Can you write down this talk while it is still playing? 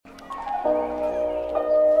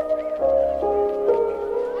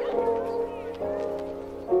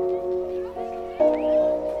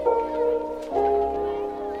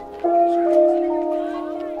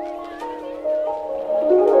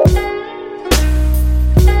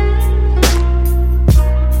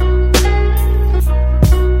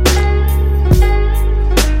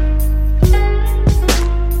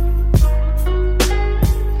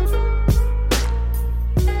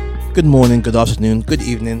Good morning, good afternoon, good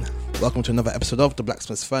evening. Welcome to another episode of The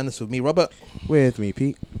Blacksmith's Furnace with me, Robert. With me,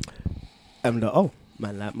 Pete. Man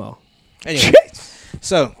like Mo. Anyway,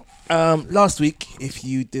 so last week, if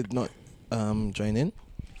you did not join in,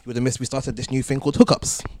 you would have missed we started this new thing called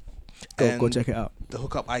Hookups. Go check it out. The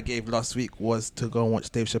hookup I gave last week was to go and watch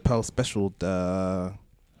Dave Chappelle's special, the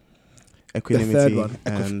Equanimity, The third one.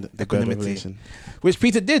 and the Equanimity. Revelation. which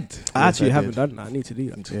Peter did. I actually I haven't did. done that. I need to do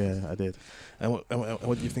that. Yeah, I did. And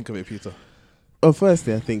what do you think of it, Peter? Oh,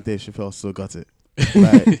 firstly, I think Dave Chappelle still got it.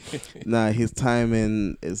 Like, his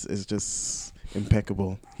timing is just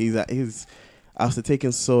impeccable. He's after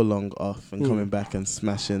taking so long off and coming back and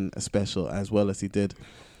smashing a special as well as he did.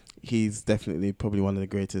 He's definitely probably one of the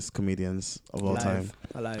greatest comedians of all time.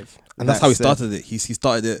 Alive. And that's how he started it. He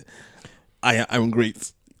started it. I'm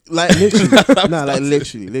great. Like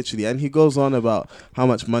literally, literally. And he goes on about how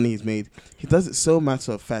much money he's made. He does it so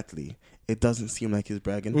matter of factly. It doesn't seem like he's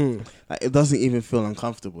bragging. Like, it doesn't even feel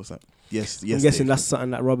uncomfortable. It's like, yes. I'm guessing Dave. that's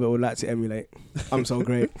something that Robert would like to emulate. I'm so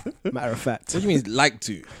great. Matter of fact. What do you mean like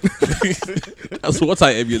to? That's what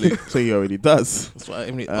I emulate. So he already does. That's what I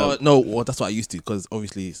emulate. That's what I used to, because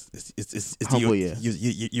obviously it's Humble,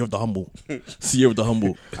 you're the humble. So you're the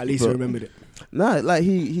humble. At least I remembered it. No, like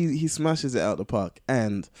he smashes it out the park,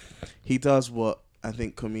 and he does what I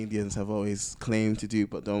think comedians have always claimed to do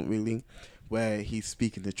but don't really, where he's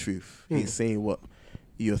speaking the truth. He's saying what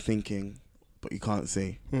you're thinking but you can't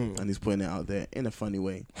say, and he's putting it out there in a funny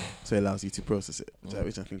way, so it allows you to process it,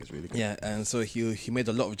 which I think is really good. Yeah, and so he made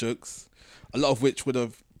a lot of jokes, a lot of which would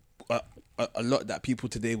have a lot that people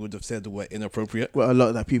today would have said were inappropriate. Well, a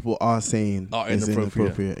lot that people are saying Are is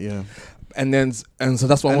inappropriate. inappropriat, yeah. And so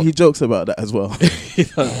that's what And he jokes about that as well.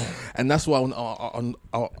 and that's what I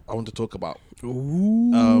want to talk about. We're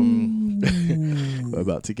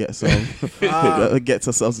about to get some get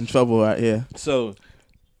ourselves in trouble right here. So,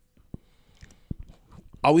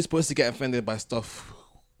 are we supposed to get offended by stuff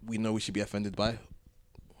we know we should be offended by?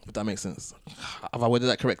 If that makes sense. Have I worded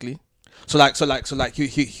that correctly? So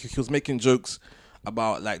he was making jokes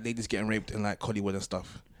about like ladies getting raped in like Hollywood and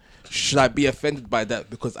stuff. Should I be offended by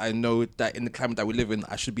that because I know that in the climate that we live in,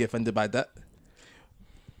 I should be offended by that?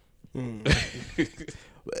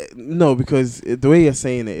 No, because the way you're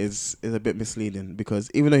saying it is a bit misleading, because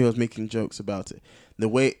even though he was making jokes about it, the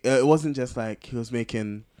way it wasn't just like he was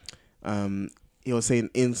making he was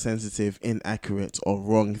saying insensitive, inaccurate or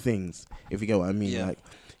wrong things, if you get what I mean. Yeah. Like,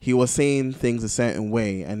 he was saying things a certain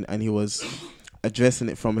way, and he was addressing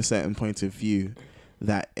it from a certain point of view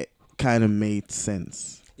that it kind of made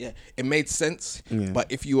sense. Yeah, it made sense. Yeah.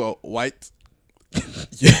 But if you are white, I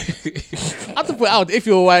have to put out, if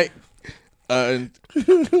you're white and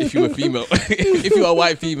if you were female, if you are a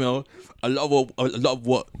white female, a lot of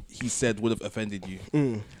what he said would have offended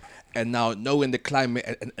you. And now, knowing the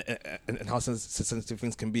climate and how sensitive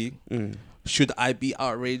things can be, should I be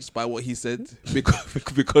outraged by what he said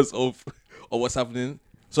because of what's happening?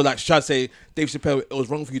 So, like, should I say, Dave Chappelle, it was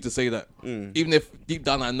wrong for you to say that, even if deep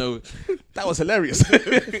down I know that was hilarious, And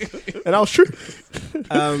that was true.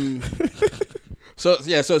 So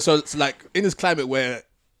like in this climate where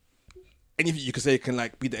anything you can say can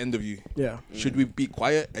like be the end of you. Yeah. Should we be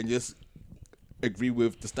quiet and just agree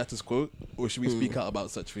with the status quo, or should we speak out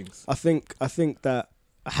about such things? I think that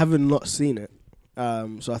I haven't not seen it.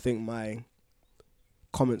 So I think my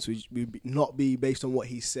comments would not be based on what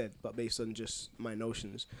he said, but based on just my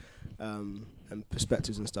notions and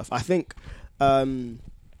perspectives and stuff. I think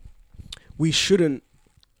we shouldn't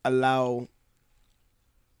allow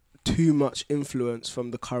too much influence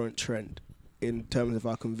from the current trend in terms of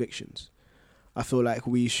our convictions. I feel like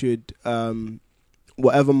we should,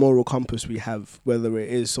 whatever moral compass we have, whether it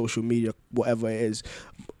is social media, whatever it is,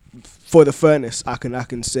 for the furnace, I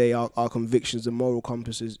can say our convictions and moral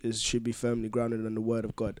compass should be firmly grounded in the word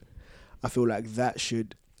of God. I feel like that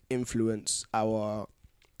should influence our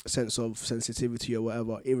sense of sensitivity or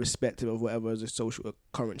whatever, irrespective of whatever is a social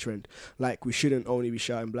current trend. Like, we shouldn't only be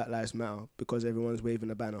shouting Black Lives Matter because everyone's waving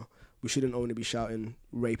a banner. We shouldn't only be shouting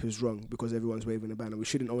rape is wrong because everyone's waving a banner. We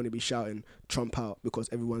shouldn't only be shouting Trump out because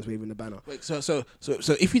everyone's waving a banner. Wait, so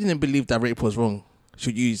if you didn't believe that rape was wrong,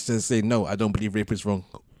 should you just say no, I don't believe rape is wrong,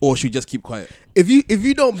 or should you just keep quiet? If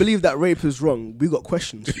you don't believe that rape is wrong, we got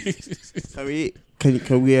questions.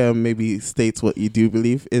 Can we maybe state what you do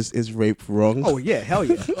believe? Is rape wrong? Oh yeah, hell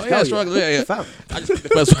yeah. Oh yeah, it's wrong. Yeah. Fam. I just, the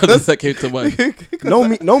first one that came to mind.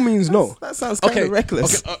 No means no. That sounds kind of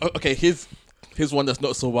reckless. Okay. Here's one that's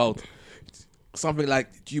not so wild. Something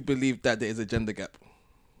like, do you believe that there is a gender gap?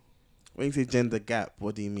 When you say gender gap,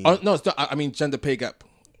 what do you mean? Oh no, it's not. I mean gender pay gap.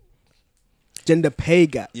 Gender pay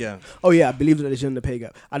gap. Yeah. Oh yeah, I believe that there's gender pay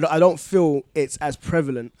gap. I don't feel it's as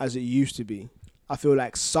prevalent as it used to be. I feel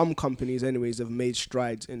like some companies, anyways, have made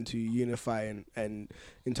strides into unifying and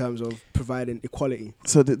in terms of providing equality.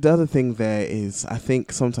 So the other thing there is, I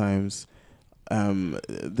think sometimes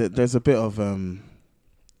there's a bit of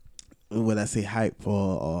would I say hype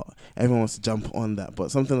or everyone wants to jump on that,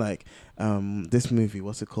 but something like this movie,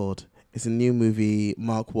 what's it called? It's a new movie.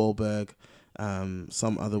 Mark Wahlberg,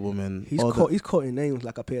 some other woman. He's quoting names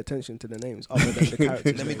like I pay attention to the names other than the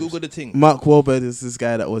characters. Let me Google the thing. Mark Wahlberg is this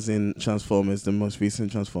guy that was in Transformers, the most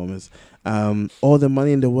recent Transformers. All the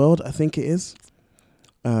Money in the World, I think it is.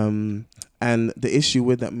 And the issue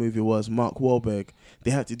with that movie was Mark Wahlberg,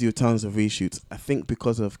 they had to do tons of reshoots, I think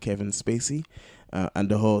because of Kevin Spacey and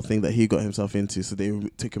the whole thing that he got himself into. So they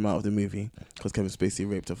took him out of the movie because Kevin Spacey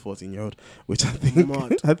raped a 14-year-old, which I think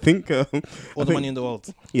All the money in the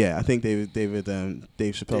world. Yeah, I think Dave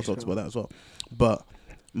Chappelle talks about that as well. But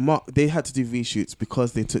they had to do reshoots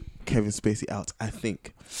because they took Kevin Spacey out, I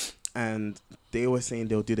think. And they were saying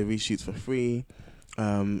they'll do the reshoots for free.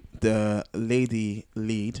 The lady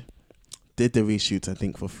lead did the reshoots, I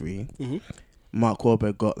think, for free. Mm-hmm. Mark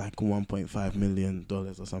Wahlberg got like $1.5 million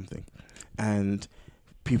or something. And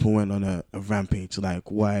people went on a rampage, like,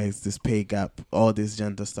 why is this pay gap, all this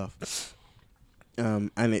gender stuff? And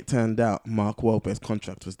it turned out Mark Wahlberg's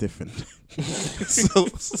contract was different.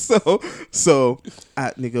 so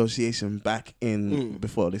at negotiation back in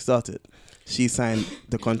before they started, she signed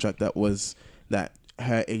the contract that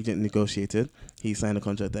her agent negotiated. He signed a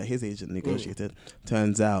contract that his agent negotiated.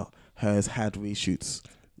 Turns out hers had reshoots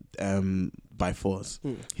by force.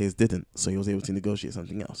 His didn't, so he was able to negotiate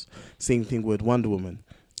something else. Same thing with Wonder Woman.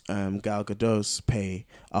 Gal Gadot's pay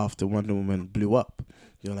after Wonder Woman blew up.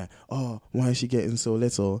 You're like, oh, why is she getting so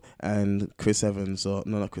little? And Chris Evans, or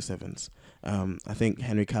no, not Chris Evans. I think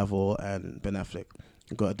Henry Cavill and Ben Affleck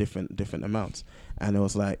got a different amounts. And it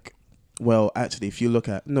was like, well, actually, if you look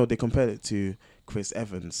at, no, they compared it to Chris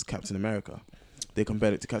Evans' Captain America. They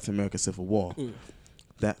compared it to Captain America Civil War.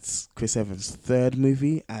 That's Chris Evans' third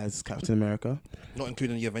movie as Captain America. Not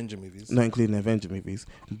including the Avenger movies. Not including the Avenger movies.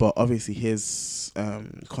 But obviously his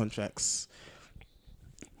contracts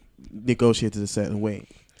negotiated a certain way.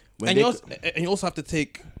 And you also have to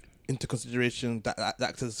take into consideration that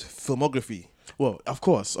actor's filmography. Well, of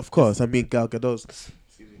course. I mean, Gal Gadot's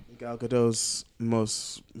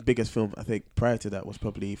biggest film, I think, prior to that was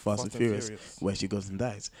probably Fast and Furious, where she goes and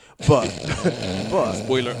dies. But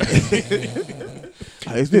Spoiler.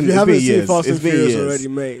 It's been years. Fast and Furious already,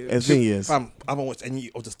 mate. It's been years. I haven't watched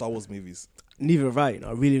any of the Star Wars movies. Neither have I.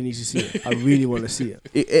 I really need to see it. I really want to see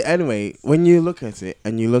it. Anyway, when you look at it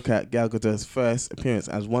and you look at Gal Gadot's first appearance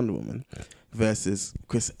as Wonder Woman versus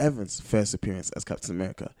Chris Evans' first appearance as Captain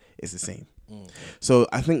America, it's the same. So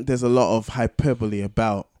I think there's a lot of hyperbole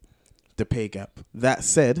about the pay gap. That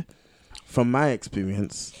said, from my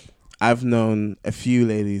experience, I've known a few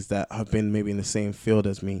ladies that have been maybe in the same field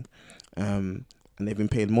as me, and they've been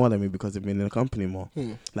paid more than me because they've been in the company more.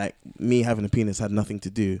 Like, me having a penis had nothing to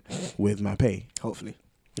do with my pay. Hopefully.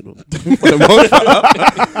 For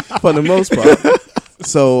the most part.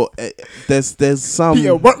 So there's some...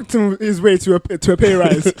 Peter worked his way to a pay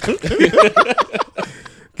rise.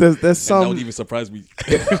 There's some... That would even surprise me.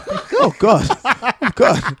 Oh God.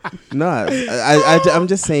 No, I'm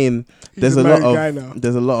just saying there's a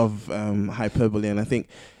lot of hyperbole, and I think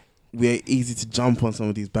we're easy to jump on some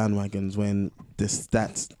of these bandwagons when the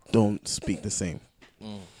stats don't speak the same.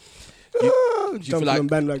 Do you feel like,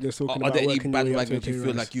 bandwagons are there any bandwagons you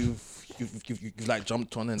feel like you've like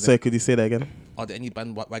jumped on? And So could you say that again? Are there any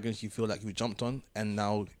bandwagons you feel like you jumped on and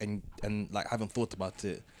now and like haven't thought about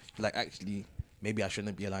it? Like, actually, maybe I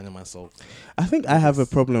shouldn't be aligning myself. I think I have a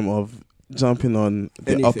problem of jumping on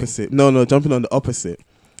the Anything. opposite. No, jumping on the opposite.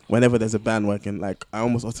 Whenever there's a bandwagon, like, I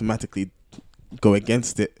almost automatically go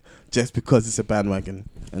against it just because it's a bandwagon,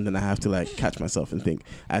 and then I have to like catch myself and think,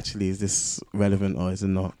 actually, is this relevant or is it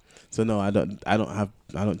not? So no, I don't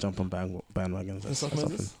jump on bandwagons. That's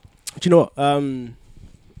often. Do you know what?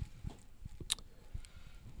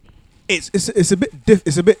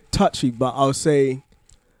 It's a bit touchy, but I'll say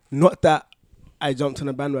not that I jumped on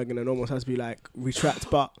a bandwagon and almost has to be like retract,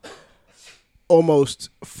 but almost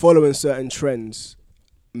following certain trends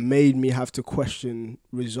made me have to question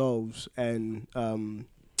resolves and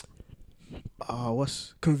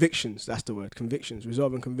convictions. That's the word, convictions,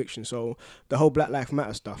 resolving convictions. So the whole Black Lives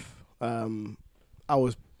Matter stuff, I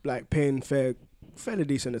was like paying fairly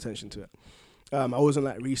decent attention to it. I wasn't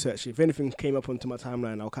like researching. If anything came up onto my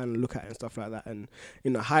timeline, I'll kind of look at it and stuff like that. And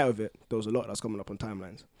in the height of it, there was a lot that's coming up on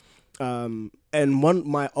timelines. And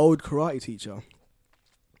my old karate teacher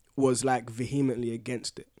was like vehemently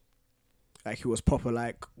against it. Like he was proper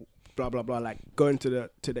like blah blah blah, like going to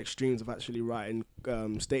the extremes of actually writing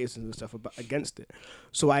statuses and stuff against it.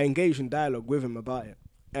 So I engaged in dialogue with him about it,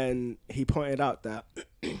 and he pointed out that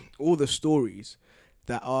all the stories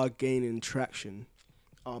that are gaining traction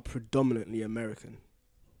are predominantly American,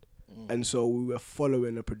 and so we were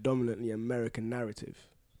following a predominantly American narrative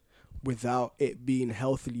without it being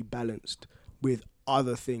healthily balanced with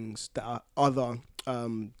other things that are other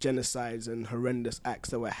genocides and horrendous acts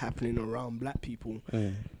that were happening around black people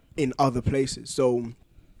in other places. So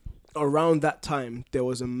around that time, there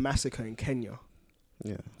was a massacre in Kenya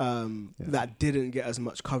that didn't get as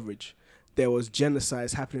much coverage. There was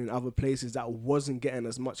genocides happening in other places that wasn't getting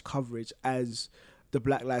as much coverage as the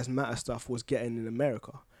Black Lives Matter stuff was getting in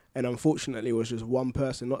America. And unfortunately, it was just one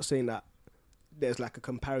person, not saying that there's like a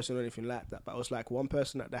comparison or anything like that, but it was like one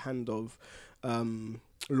person at the hand of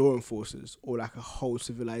law enforcers, or like a whole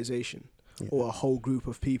civilization or a whole group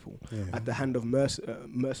of people at the hand of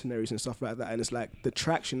mercenaries and stuff like that. And it's like the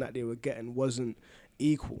traction that they were getting wasn't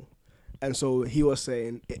equal. And so he was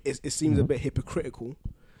saying it seems a bit hypocritical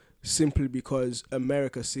simply because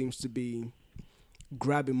America seems to be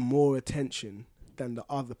grabbing more attention than the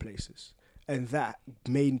other places. And that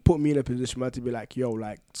put me in a position where I had to be like, yo,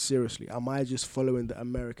 like, seriously, am I just following the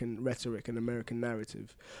American rhetoric and American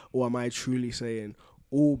narrative? Or am I truly saying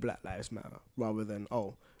all Black Lives Matter rather than,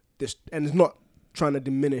 this? And it's not trying to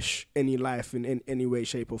diminish any life in any way,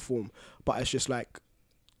 shape or form. But it's just like,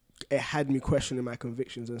 it had me questioning my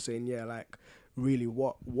convictions and saying, yeah, like, really,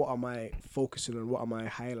 what am I focusing on? What am I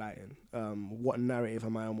highlighting? What narrative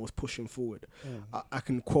am I almost pushing forward? I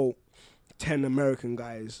can quote 10 American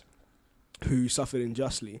guys who suffered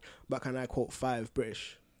unjustly, but can I quote 5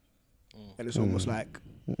 British? And it's almost like,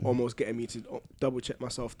 almost getting me to double check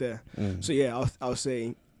myself there. So yeah, I was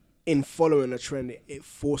saying, in following a trend, it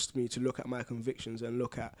forced me to look at my convictions and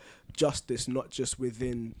look at justice, not just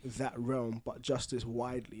within that realm, but justice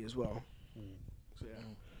widely as well. So yeah.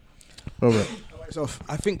 Robert,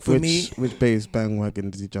 I think for me, which Babes bandwagon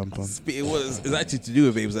did you jump on? It's actually to do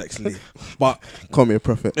with Babes actually, but Call me a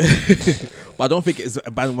prophet. but I don't think it's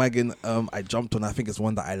a bandwagon I jumped on. I think it's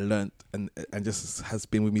one that I learned and just has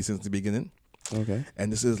been with me since the beginning. Okay,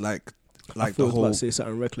 and this is like I thought I was about to say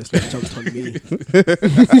something reckless that jumped on me.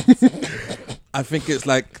 I think it's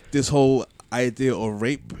like this whole idea of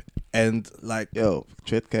rape and like, yo,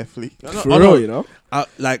 tread carefully. For real, you know,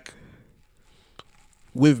 like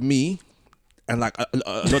with me. And like, and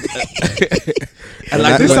like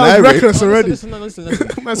this sounds reckless already. Listen.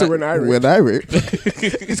 When I rape,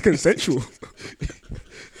 it's consensual.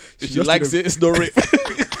 If she likes it, it's no rape.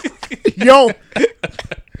 Yo, I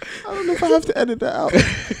don't know if I have to edit that out.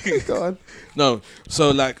 Go on. No,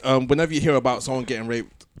 so like, whenever you hear about someone getting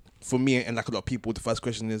raped, for me and like a lot of people, the first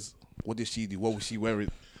question is, what did she do? What was she wearing?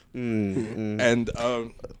 And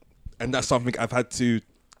that's something I've had to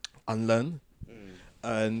unlearn.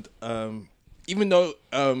 And even though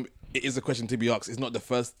it is a question to be asked, it's not the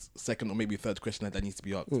first, second, or maybe third question that needs to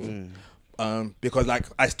be asked. Because like,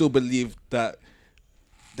 I still believe that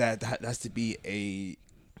has to be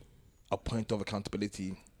a point of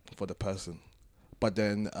accountability for the person. But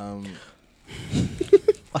then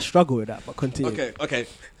I struggle with that, but continue. Okay.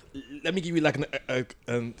 Let me give you like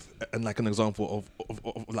an example of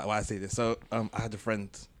like why I say this. So I had a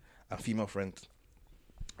female friend,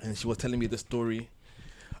 and she was telling me the story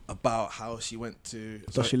about how she went to...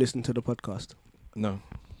 Does she listen to the podcast? No.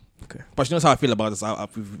 Okay. But she knows how I feel about this.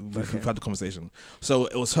 We've had the conversation. So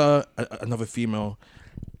it was her, another female,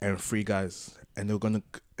 and 3 guys, and they were going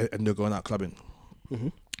out clubbing.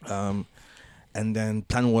 And then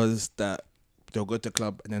plan was that they'll go to the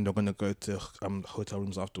club and then they're going to go to hotel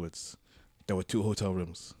rooms afterwards. There were 2 hotel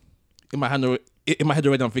rooms. In my head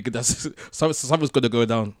already, I'm thinking that something's going to go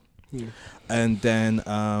down. And then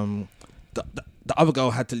the other girl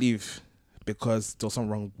had to leave because there was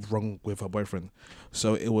something wrong with her boyfriend.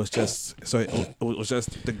 So it was just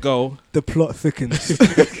the girl. The plot thickens.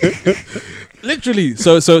 Literally.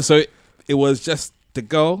 So it was just the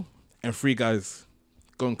girl and 3 guys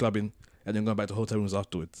going clubbing and then going back to hotel rooms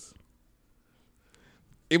afterwards.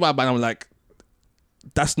 In my mind, I'm like,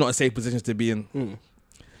 that's not a safe position to be in.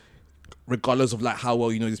 Regardless of like how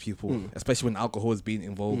well you know these people, especially when alcohol is being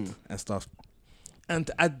involved and stuff. And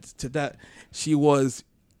to add to that, she had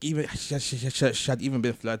even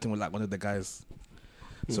been flirting with like one of the guys.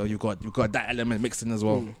 So you got that element mixed in as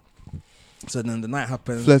well. So then the night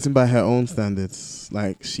happened. Flirting by her own standards,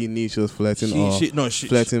 like she knew she was flirting,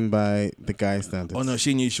 flirting by the guy's standards. Oh no,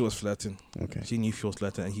 she knew she was flirting. Okay, she knew she was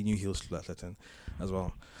flirting, and he knew he was flirting as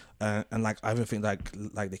well. And like I even think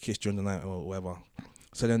like they kissed during the night or whatever.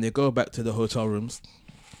 So then they go back to the hotel rooms.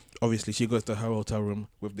 Obviously, she goes to her hotel room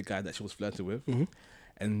with the guy that she was flirting with. Mm-hmm.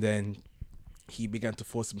 And then he began to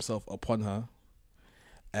force himself upon her.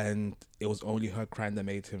 And it was only her crime that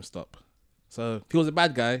made him stop. So if he was a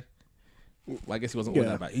bad guy, well, I guess he wasn't all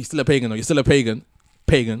that bad. He's still a pagan, though. He's still a pagan.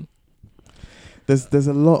 There's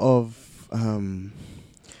a lot of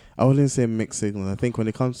I wouldn't say mixed signal. I think when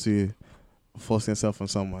it comes to forcing yourself on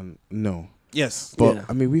someone, no. Yes. But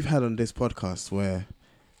I mean, we've had on this podcast where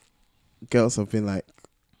girls have been like,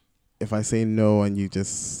 if I say no and you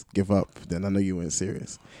just give up, then I know you weren't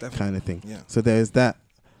serious. Definitely. Kind of thing. Yeah. So there's that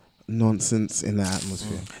nonsense in the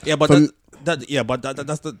atmosphere. Yeah, but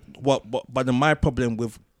that's the what. But my problem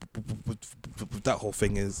with that whole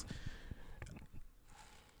thing is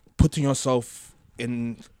putting yourself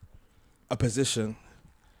in a position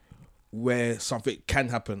where something can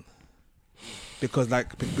happen, because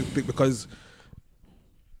because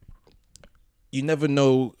you never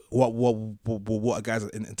know what a guy's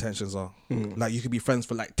intentions are. Mm. Like, you could be friends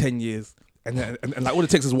for like 10 years, and like all it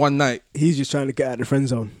takes is one night. He's just trying to get out of the friend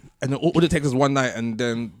zone, and then all it takes is one night, and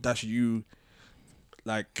then that's you,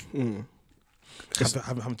 like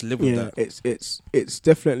having to live with that. It's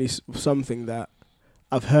definitely something that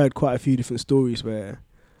I've heard quite a few different stories where,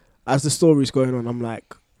 as the story's going on, I'm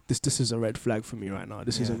like, this is a red flag for me right now.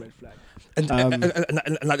 This is a red flag. And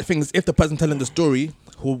like, the thing is, if the person telling the story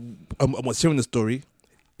who was hearing the story,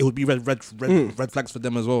 it would be red flags for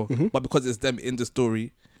them as well. Mm-hmm. But because it's them in the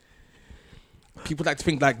story, people like to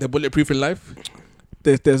think like they're bulletproof in life.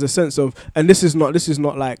 There's a sense of, and this is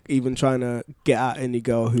not like even trying to get at any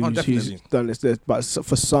girl who's done this. But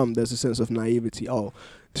for some, there's a sense of naivety. Oh,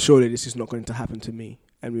 surely this is not going to happen to me,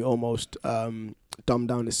 and we almost dumb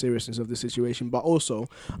down the seriousness of the situation. But also,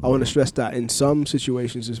 I want to stress that in some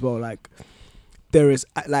situations as well, like, there is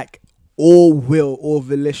like all will, all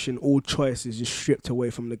volition, all choice is just stripped away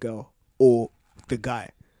from the girl or the guy,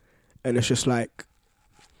 and it's just like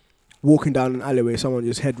walking down an alleyway, someone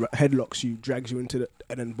just headlocks you, drags you into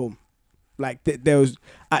and then boom. Like, there was,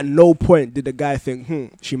 at no point did the guy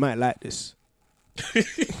think, she might like this.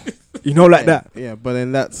 You know, like that. Yeah, but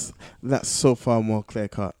then that's so far more clear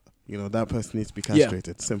cut. You know, that person needs to be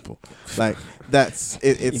castrated. Yeah. Simple. Like, that's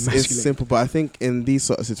it's simple. But I think in these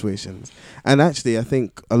sort of situations, and actually I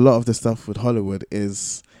think a lot of the stuff with Hollywood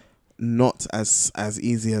is not as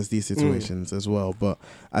easy as these situations as well. But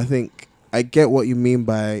I think I get what you mean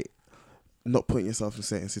by not putting yourself in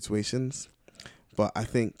certain situations. But I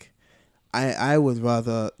think I would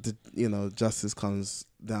rather justice comes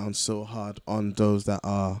down so hard on those that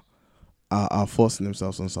are forcing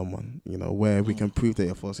themselves on someone, where we can prove that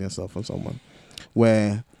you're forcing yourself on someone,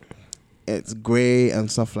 where it's grey and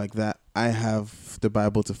stuff like that. I have the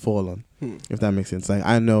Bible to fall on, if that makes sense. Like,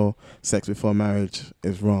 I know sex before marriage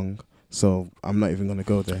is wrong, so I'm not even going to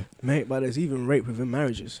go there. Mate, but there's even rape within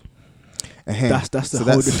marriages. That's the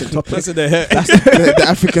whole different topic. That's the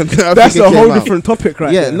African. That's a whole different topic,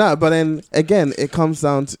 right? Yeah, no, but then again, it comes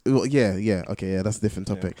down to that's a different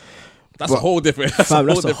topic. Yeah. That's a whole different. That's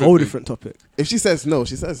a whole different topic. If she says no,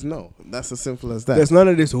 she says no. That's as simple as that. There's none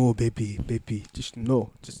of this. Oh, baby, just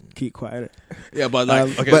no. Just keep quiet. Yeah, but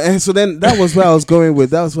like, okay. But so then that was where I was going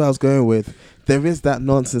with. There is that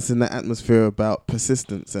nonsense in the atmosphere about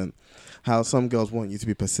persistence and how some girls want you to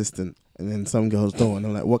be persistent, and then some girls don't. And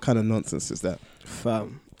I'm like, what kind of nonsense is that?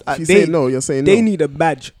 Fam. If you say no, you're saying they no. They need a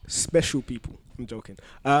badge. Special people. I'm joking.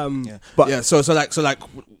 So like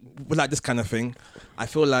with like this kind of thing, I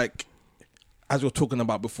feel like, as we were talking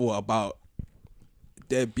about before, about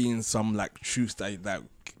there being some like truths that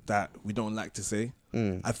we don't like to say.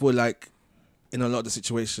 I feel like in a lot of the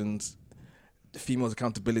situations, the female's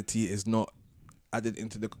accountability is not added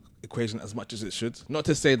into the equation as much as it should. Not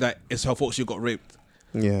to say that it's her fault she got raped.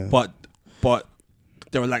 Yeah. But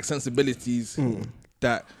there are like sensibilities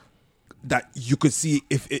that you could see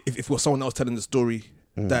if it was someone else telling the story.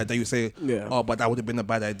 That you say, but that would have been a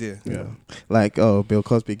bad idea. Yeah. Like, Bill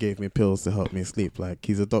Cosby gave me pills to help me sleep. Like,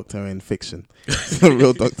 he's a doctor in fiction. He's a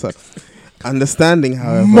real doctor. Understanding,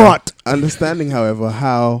 however,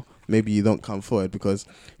 how maybe you don't come forward, because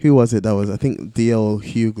who was it that was, I think D.L.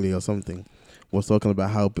 Hughley or something, was talking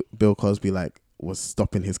about how Bill Cosby was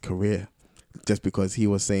stopping his career just because he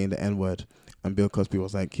was saying the N-word, and Bill Cosby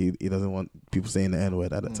was like, he doesn't want people saying the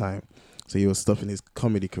N-word at the time. So he was stopping his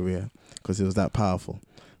comedy career because it was that powerful.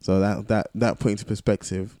 So that put into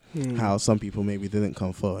perspective how some people maybe didn't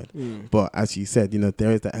come forward. But as you said,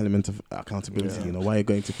 there is that element of accountability. Yeah. Why are you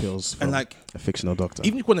going to pills from a fictional doctor?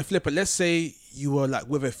 Even if you want to flip it, let's say you were like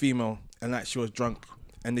with a female and like she was drunk,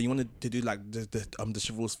 and then you wanted to do like the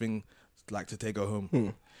chivalrous thing, like to take her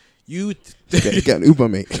home. You Get an Uber,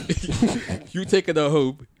 mate. you taking her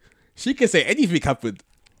home. She can say anything happened,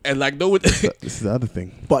 and like no one. This is the other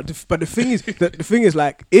thing. But the thing is, the thing is,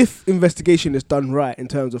 like, if investigation is done right in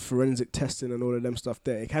terms of forensic testing and all of them stuff,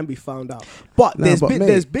 there it can be found out. But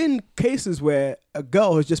there's been cases where a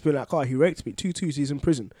girl has just been like, "Oh, he raped me." 2 she's in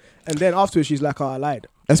prison, and then afterwards she's like, "Oh, I lied."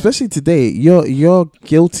 Especially today, you're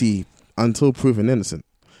guilty until proven innocent.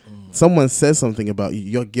 Someone says something about you,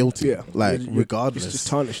 you're guilty. Yeah. Like, You're regardless. just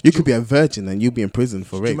tarnished. You could be a virgin and you'll be in prison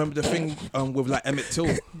for Do you rape. remember the thing with like Emmett Till?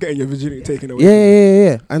 Getting your virginity taken away.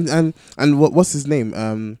 Yeah. And what's his name?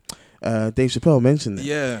 Dave Chappelle mentioned it.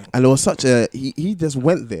 Yeah. And it was such a he just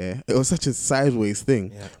went there. It was such a sideways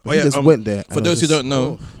thing. Yeah. But he just went there. For those who don't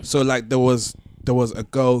know, so like there was a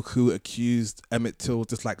girl who accused Emmett Till,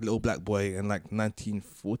 this like little black boy in like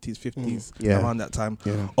 1940s, 50s, around that time,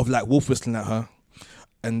 of like wolf whistling at her,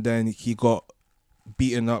 and then he got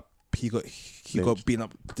beaten up. He got beaten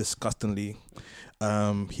up disgustingly.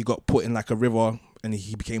 He got put in like a river, and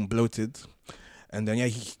he became bloated. And then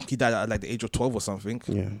he died at like the age of 12 or something.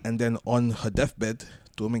 Yeah. And then on her deathbed,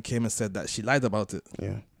 the woman came and said that she lied about it.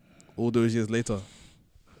 Yeah. All those years later.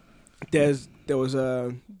 There was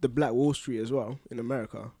the Black Wall Street as well in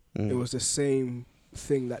America. It was the same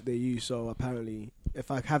thing that they used. So apparently,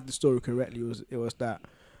 if I have the story correctly, it was that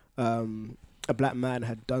a black man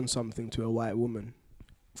had done something to a white woman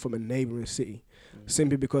from a neighboring city,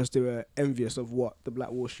 simply because they were envious of what the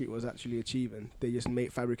Black Wall Street was actually achieving. They just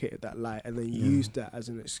fabricated that lie and then used that as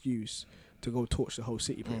an excuse to go torch the whole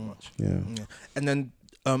city, pretty much. Yeah. And then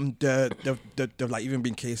there've like even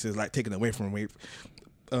been cases like taken away from rape,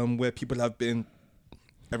 where people have been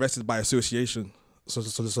arrested by association. So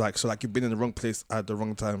like you've been in the wrong place at the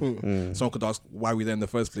wrong time. Someone could ask why we there in the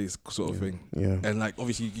first place, sort of thing. Yeah. And like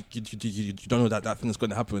obviously you don't know that thing is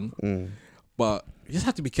going to happen. But you just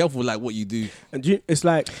have to be careful, like what you do. And it's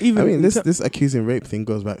like even. I mean, this accusing rape thing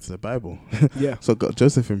goes back to the Bible. Yeah. So got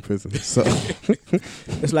Joseph in prison. So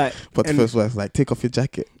it's like. But the first verse, like, take off your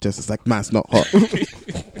jacket. Joseph's like, man, it's not hot.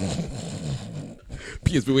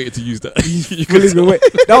 Peter's been waiting to use that.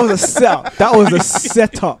 That was a setup. That was a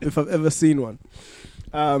setup if I've ever seen one.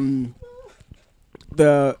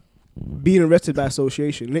 The being arrested by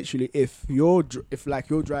association. Literally, if you're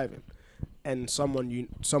driving, and someone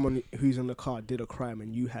who's in the car did a crime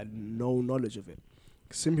and you had no knowledge of it,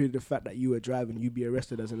 simply the fact that you were driving, you'd be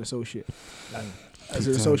arrested as an associate.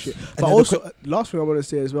 But also, last thing I want to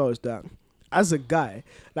say as well is that as a guy,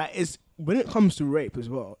 like, it's when it comes to rape as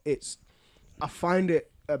well, I find it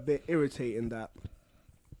a bit irritating that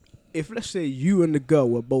if, let's say, you and the girl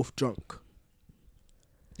were both drunk,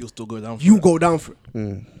 you'll still go down for you it. go down for it.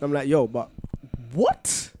 I'm like, yo, but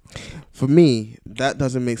what? For me, that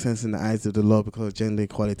doesn't make sense in the eyes of the law because of gender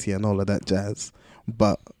equality and all of that jazz.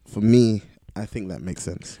 But for me, I think that makes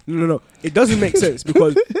sense. No. It doesn't make sense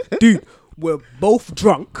because, dude, we're both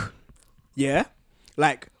drunk. Yeah?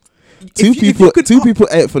 Like, two people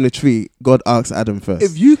ate from the tree. God asked Adam first.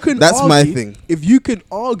 If you can That's argue, my thing. If you can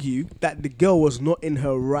argue that the girl was not in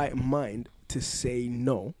her right mind to say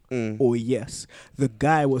no or yes, the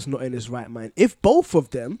guy was not in his right mind. If both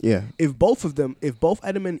Adam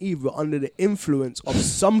and Eve were under the influence of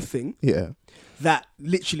something that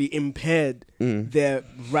literally impaired their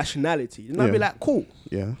rationality, then I'd be like, cool.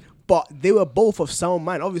 Yeah. But they were both of sound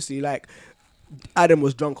mind. Obviously, like, Adam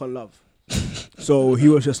was drunk on love. So he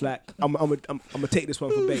was just like, I'm gonna take this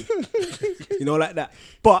one for babe. You know, like that.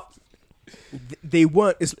 But they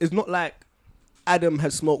weren't, it's not like Adam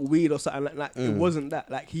had smoked weed or something like that. It wasn't that.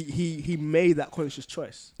 Like, he made that conscious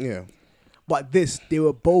choice. Yeah. But they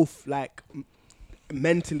were both like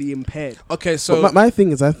mentally impaired. Okay, so but my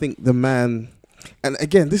thing is, I think the man, and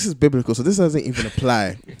again, this is biblical, so this doesn't even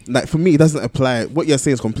apply. Like, for me, it doesn't apply. What you're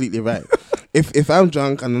saying is completely right. If I'm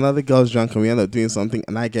drunk and another girl's drunk and we end up doing something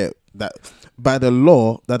and I get that, by the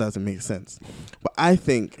law, that doesn't make sense. But I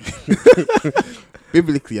think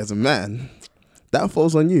biblically, as a man, that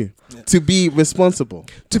falls on you to be responsible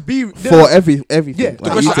for everything. Yeah.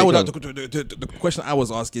 The question I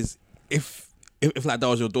was asked is if like that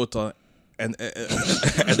was your daughter and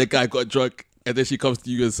and the guy got drunk and then she comes to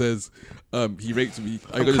you and says he raped me.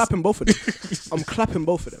 I'm clapping both of them. I'm clapping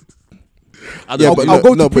both of them. You're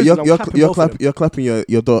clapping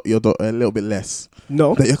your daughter a little bit less.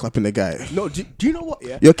 No, that you're clapping the guy. No, do you know what?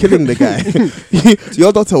 Yeah, you're killing the guy.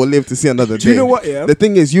 Your daughter will live to see another day. Do you know what? Yeah, the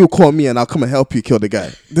thing is, you call me and I'll come and help you kill the guy.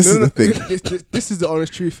 This is the thing. This is the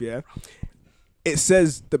honest truth. Yeah, it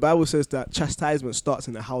says, the Bible says that chastisement starts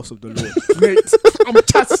in the house of the Lord. Mate, I'm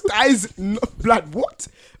chastising. Blood. What?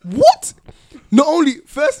 Not only,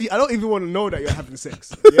 firstly, I don't even want to know that you're having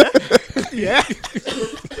sex. Yeah, yeah.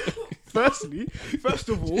 First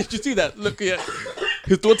of all, Did you see that? Look, yeah.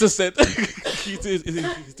 His daughter said,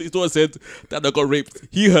 his daughter said that I got raped.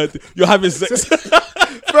 He heard you're having sex.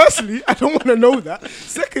 firstly, I don't want to know that.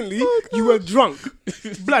 Secondly, you were drunk.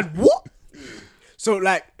 Blood, what? So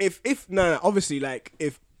like, obviously, like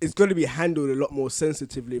if it's going to be handled a lot more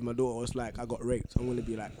sensitively. If my daughter was like, I got raped, I'm going to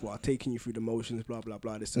be like, well, taking you through the motions, blah blah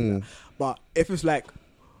blah, this and that. But if it's like,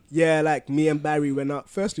 yeah, like me and Barry went out.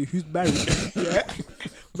 Firstly, who's Barry? Yeah,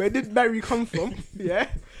 where did Barry come from? Yeah.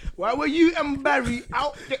 Why were you and Barry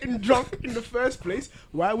out getting drunk in the first place?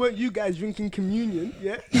 Why weren't you guys drinking communion?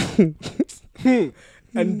 Yeah.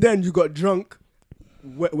 And then you got drunk.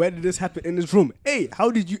 Where did this happen? In this room. Hey,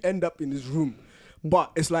 how did you end up in this room?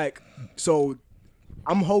 But it's like, so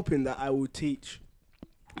I'm hoping that I will teach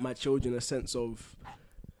my children a sense of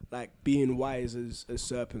like being wise as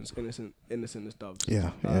serpents, innocent as doves.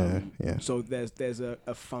 Yeah. So there's a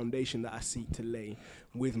foundation that I seek to lay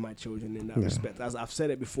with my children in that respect. As I've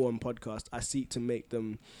said it before on podcast, I seek to make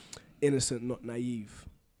them innocent, not naive.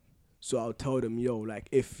 So I'll tell them, yo, like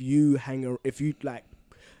if you like,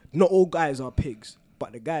 not all guys are pigs,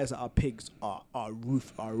 but the guys that are pigs are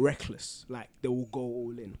reckless. Like they will go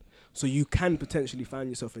all in. So you can potentially find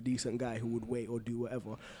yourself a decent guy who would wait or do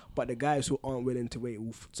whatever. But the guys who aren't willing to wait,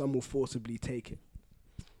 some will forcibly take it.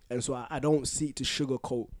 And so I don't seek to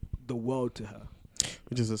sugarcoat the world to her.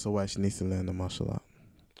 Which is also why she needs to learn the martial art.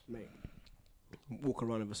 Mate, walk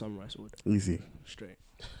around with a samurai sword. Easy. Straight.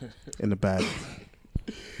 In the bag.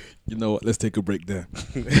 You know what? Let's take a break there.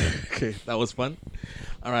 Okay, that was fun.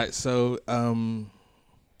 All right, so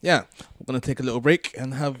yeah, we're gonna take a little break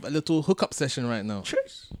and have a little hookup session right now.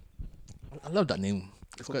 Cheers. I love that name.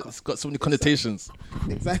 It's got so many connotations.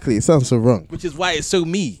 Exactly. It sounds so wrong. Which is why it's so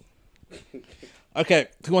me. Okay,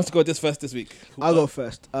 who wants to go this week? I'll go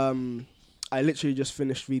first. I literally just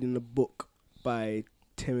finished reading a book by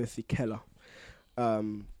Timothy Keller.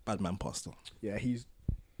 Bad man pastor. Yeah, he's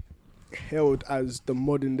hailed as the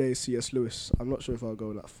modern day C.S. Lewis. I'm not sure if I'll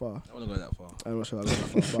go that far. I want to go that far. I'm not sure I'll go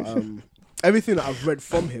that far. But everything that I've read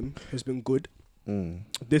from him has been good.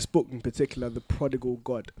 This book in particular, The Prodigal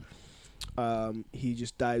God, he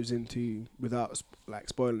just dives into, without like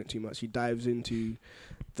spoiling it too much, he dives into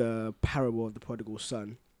the parable of the prodigal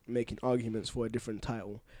son, making arguments for a different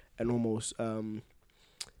title, and almost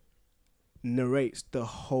narrates the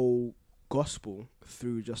whole gospel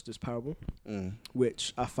through just this parable,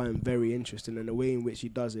 which I find very interesting, and the way in which he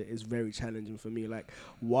does it is very challenging for me. Like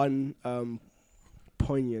one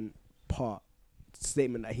poignant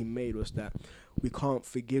statement that he made was that we can't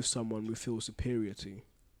forgive someone we feel superior to.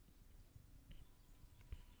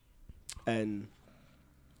 And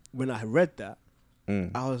when I read that,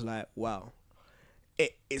 I was like, wow.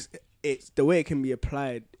 It's the way it can be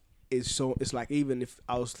applied is so, it's like, even if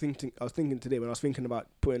I was thinking today when I was thinking about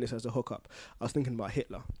putting this as a hookup, I was thinking about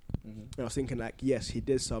Hitler. And I was thinking like, yes, he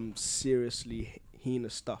did some seriously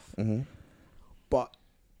heinous stuff. But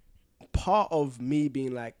part of me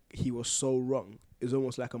being like, he was so wrong is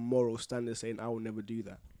almost like a moral standard saying, I will never do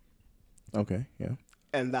that. Okay, yeah.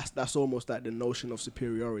 And that's almost like the notion of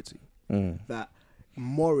superiority. That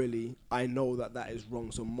morally, I know that is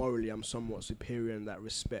wrong. So morally, I'm somewhat superior in that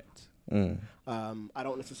respect. I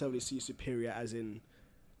don't necessarily see superior as in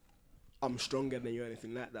I'm stronger than you or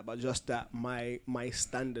anything like that, but just that my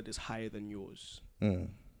standard is higher than yours.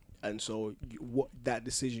 And so what that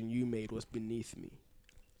decision you made was beneath me,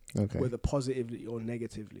 whether positively or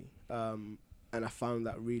negatively. And I found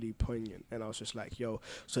that really poignant. And I was just like, yo,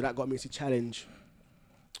 so that got me to challenge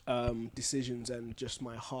decisions and just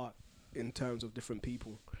my heart in terms of different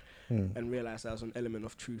people, and realize there's an element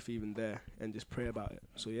of truth even there, and just pray about it.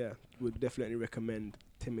 So yeah, would definitely recommend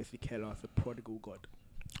Timothy Keller, The Prodigal God.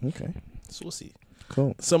 Okay, saucy,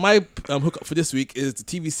 cool. So my hookup for this week is the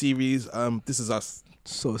TV series This Is Us.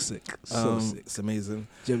 So sick, It's amazing.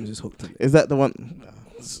 James is hooked on it. Is that the one?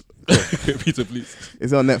 Peter, please.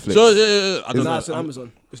 Is it on Netflix? Sure, yeah. I don't know. It's on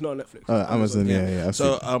Amazon. It's not on Netflix. Amazon, yeah.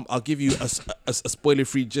 So I'll give you a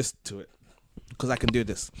spoiler-free gist to it, because I can do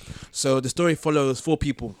this. So the story follows 4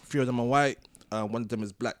 people. 3 of them are white. One of them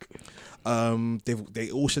is black. They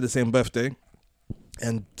all share the same birthday,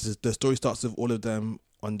 and the story starts with all of them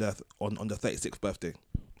on their 36th birthday.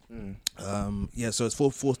 So it's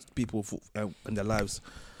four people in their lives.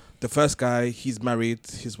 The first guy, he's married.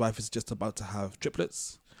 His wife is just about to have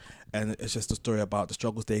triplets. And it's just a story about the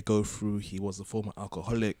struggles they go through. He was a former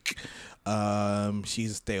alcoholic.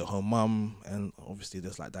 She's a stay-at-home mum, and obviously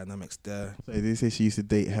there's like dynamics there. So did you say she used to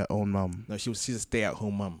date her own mum? No, she's a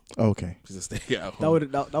stay-at-home mum. Oh, okay. She's a stay-at-home.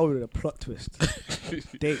 That would be a plot twist.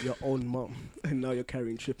 Date your own mum, and now you're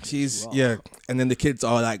carrying triplets. And then the kids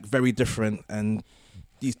are like very different, and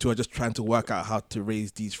these two are just trying to work out how to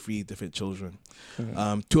raise these 3 different children.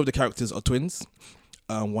 Two of the characters are twins.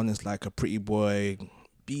 One is like a pretty boy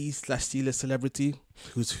B/C-list celebrity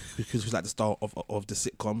who's like the star of the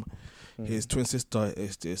sitcom. His twin sister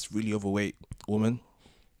is this really overweight woman,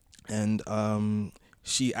 and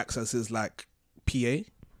she acts as his like PA,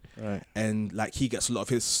 Right. and like he gets a lot of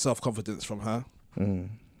his self-confidence from her.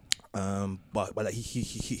 But like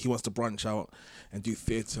he wants to branch out and do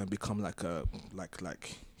theatre and become like a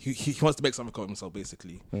he wants to make something of himself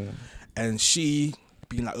basically. And she,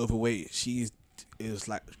 being like overweight, she is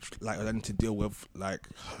like learning to deal with like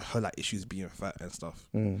her like issues being fat and stuff.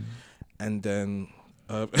 And then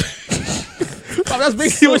that's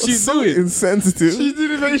basically what she's doing. Insensitive. She's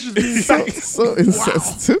doing very so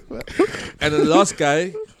insensitive. And then the last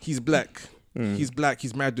guy, he's black. He's black.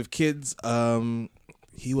 He's married with kids.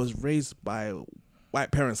 He was raised by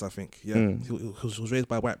white parents, I think. Yeah, he was raised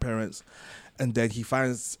by white parents, and then he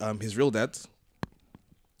finds his real dad,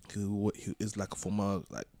 who is like a former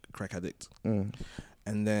like crack addict.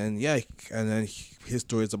 And then his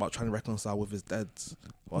story is about trying to reconcile with his dad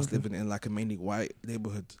whilst living in like a mainly white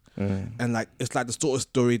neighborhood. And like it's like the sort of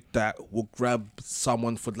story that will grab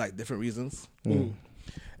someone for like different reasons.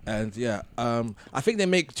 And yeah, I think they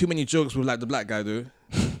make too many jokes with like the black guy though.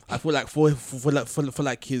 I feel like for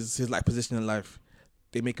like his like position in life,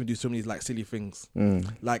 they make him do so many like silly things.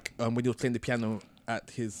 Like when he was playing the piano at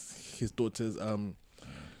his daughter's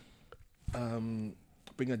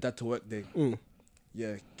bring a dad to work day.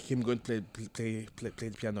 Yeah, him going to play the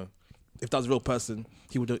piano. If that was a real person,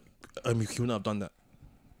 he wouldn't have done that.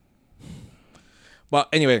 But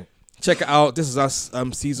anyway, check it out. This is Us.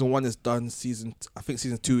 Season 1 is done. I think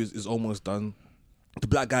season 2 is almost done. The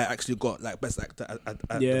black guy actually got like best actor at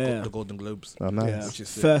the Golden Globes. Oh, nice. Yeah. Which is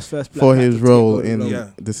sick. First black For his actor role to get in Golden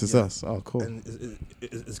Globe. This Is Us. Oh, cool. And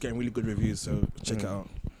it's getting really good reviews, so check it out.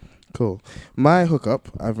 Cool. My hookup,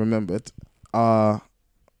 I've remembered,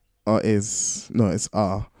 it's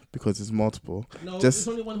R because it's multiple. No, Just- there's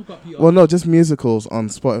only one hookup here. Well, no, just musicals on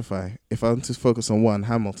Spotify. If I want to focus on one,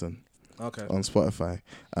 Hamilton Okay. on Spotify.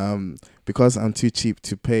 Because I'm too cheap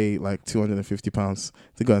to pay like £250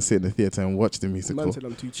 to go and sit in the theatre and watch the musical. Man said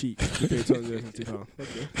I'm too cheap. to pay £250.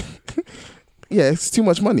 Okay. Yeah, it's too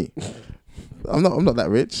much money. I'm not that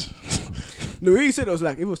rich. No, he said it was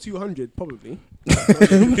like, if it was 200, probably.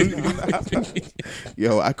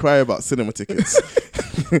 Yo, I cry about cinema tickets.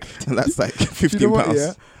 And that's like £15. You know what,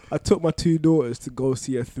 yeah? I took my 2 daughters to go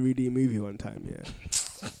see a 3D movie one time, yeah.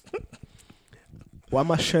 Why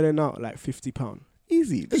am I shelling out like £50?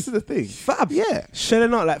 Easy. This is the thing. Fab. Yeah.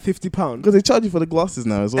 Shelling out like £50. Because they charge you for the glasses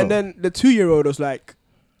now as well. And then the 2-year-old was like,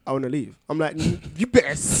 I want to leave. I'm like, you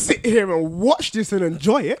better sit here and watch this and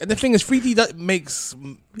enjoy it. And the thing is, 3D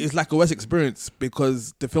is like a worse experience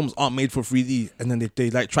because the films aren't made for 3D, and then they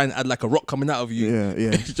like try and add like a rock coming out of you,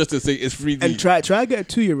 Yeah. just to say it's 3D. And try to get a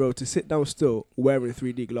 2-year-old to sit down still wearing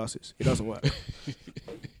 3D glasses. It doesn't work.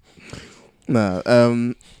 Nah.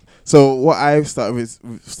 So what I've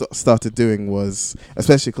started doing was,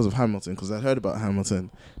 especially because of Hamilton, because I heard about Hamilton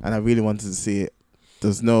and I really wanted to see it.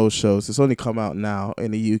 There's no shows. It's only come out now in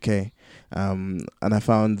the UK. And I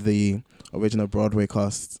found the original Broadway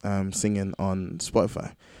cast singing on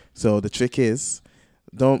Spotify. So the trick is,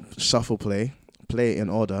 don't shuffle play it in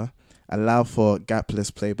order, allow for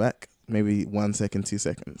gapless playback, maybe 1 second, 2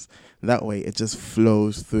 seconds. That way it just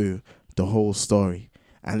flows through the whole story.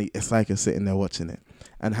 And it's like you're sitting there watching it.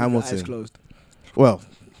 And Hamilton, Eyes closed. well,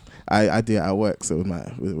 I do it at work, so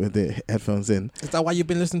with the headphones in. Is that why you've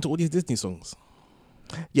been listening to all these Disney songs?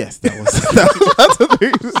 Yes, that was the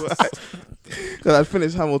reason why. Because I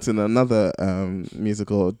finished Hamilton, another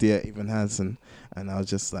musical, Dear Evan Hansen, and I was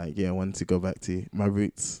just like, I wanted to go back to my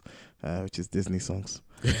roots, which is Disney songs.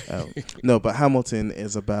 No, but Hamilton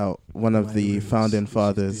is about one of the founding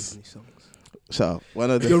fathers. Shut up. One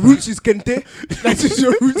of the Your roots is Kente. That's just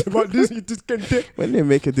your roots about Disney. It is Kente. When they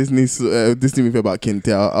make a Disney movie about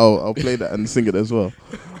Kente, I'll play that and sing it as well.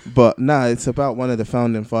 But it's about one of the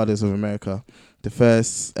founding fathers of America, the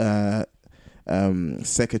first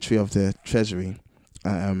Secretary of the Treasury,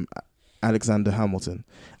 Alexander Hamilton,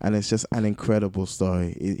 and it's just an incredible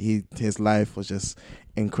story. His life was just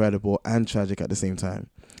incredible and tragic at the same time.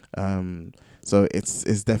 So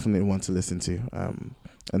it's definitely one to listen to.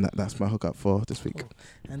 And that's my hookup for this week.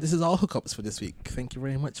 And this is our hookups for this week. Thank you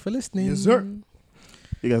very much for listening. Yes, sir.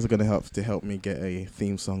 You guys are gonna help me get a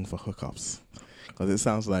theme song for hookups, because it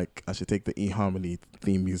sounds like I should take the eHarmony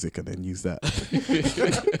theme music and then use that.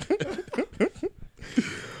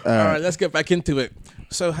 All right, let's get back into it.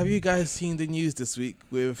 So, have you guys seen the news this week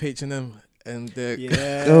with H&M and their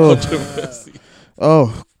Oh. controversy?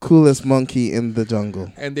 Oh, coolest monkey in the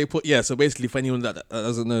jungle. And they put so basically for anyone that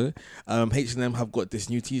doesn't know, H&M have got this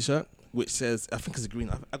new T-shirt which says I think it's green.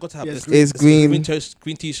 I got to have this. It's green.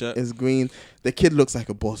 Green T-shirt. It's green. The kid looks like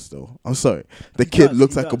a boss though. I'm sorry. The kid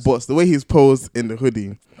looks like a boss. The way he's posed in the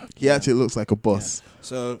hoodie, he actually looks like a boss. Yeah.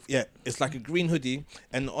 So it's like a green hoodie,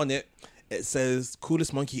 and on it says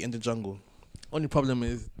 "coolest monkey in the jungle." Only problem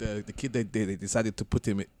is the kid they decided to put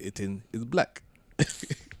it in is black.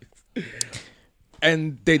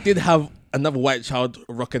 And they did have another white child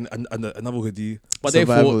rocking another hoodie, but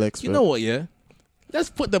Survival they thought, expert. you know what, let's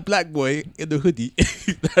put the black boy in the hoodie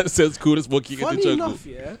that says "coolest monkey in the jungle."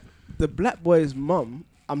 Funny enough, the black boy's mum,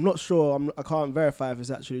 I'm not sure, I can't verify if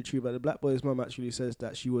it's actually true, but the black boy's mum actually says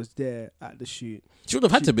that she was there at the shoot. She would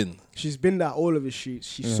have had to been. She's been at all of his shoots.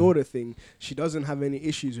 She saw the thing. She doesn't have any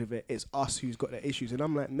issues with it. It's us who's got the issues. And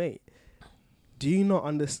I'm like, mate, do you not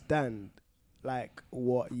understand like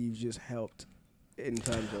what you've just helped in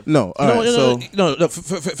terms of? No, no.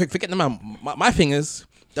 Forget the man. My thing is,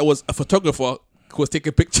 there was a photographer who was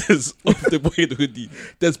taking pictures of the boy in the hoodie.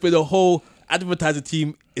 There's been a whole advertising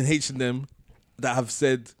team in H&M that have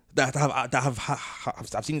said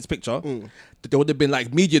I've seen this picture. That there would have been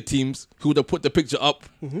like media teams who would have put the picture up,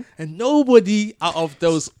 and nobody out of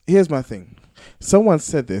those. Here's my thing. Someone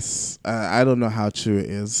said this. I don't know how true it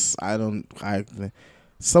is.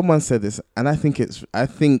 Someone said this, and I think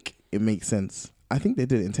it makes sense. I think they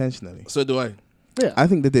did it intentionally. So do I. Yeah, I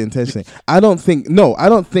think they did it intentionally. I don't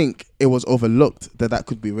think it was overlooked that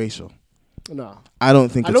could be racial. No, I don't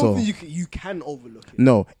think I at don't all. think you can overlook it.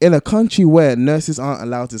 No, in a country where nurses aren't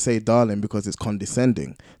allowed to say "darling" because it's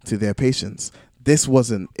condescending to their patients, it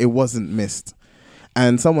wasn't missed.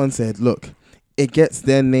 And someone said, "Look, it gets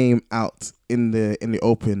their name out in the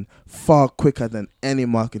open far quicker than any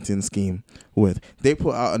marketing scheme would. They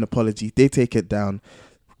put out an apology, they take it down.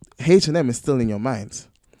 H&M is still in your mind."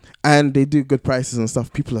 And they do good prices and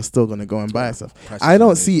stuff. People are still going to go and buy stuff. I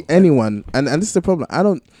don't see anyone, and this is the problem.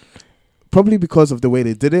 Probably because of the way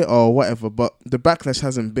they did it or whatever, but the backlash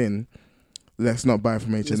hasn't been, let's not buy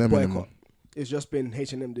from H&M anymore. It's just been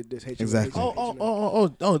H&M did this, H&M Exactly.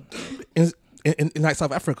 Oh. In like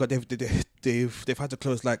South Africa, they've had to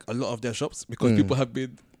close like a lot of their shops because people have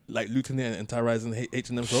been like looting it and terrorizing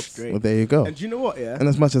H&M shops. Well, there you go. And do you know what? Yeah. And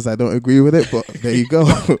as much as I don't agree with it, but there you go.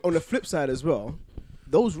 On the flip side as well,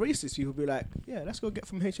 those racist people be like, yeah, let's go get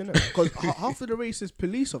from H&M. Because half of the racist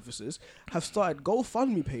police officers have started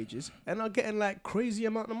GoFundMe pages and are getting like crazy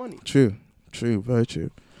amount of money. True, very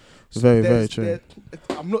true. So very true.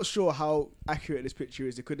 I'm not sure how accurate this picture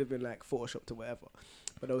is. It could have been like photoshopped or whatever.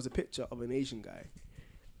 But there was a picture of an Asian guy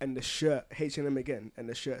and the shirt, H&M again, and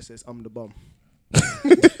the shirt says, "I'm the bomb."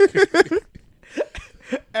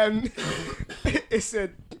 And it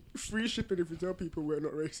said, "Free shipping if you tell people we're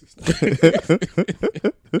not racist."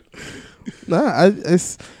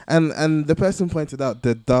 And the person pointed out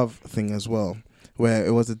the Dove thing as well, where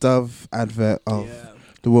it was a Dove advert of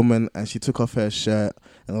the woman, and she took off her shirt,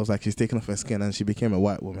 and it was like she's taking off her skin, and she became a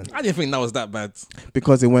white woman. I didn't think that was that bad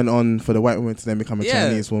because it went on for the white woman to then become a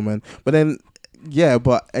Chinese woman. But then,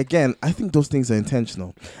 but again, I think those things are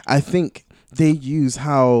intentional. I think they use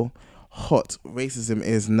how hot racism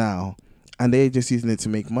is now, and they're just using it to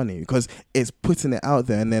make money because it's putting it out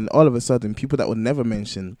there, and then all of a sudden people that would never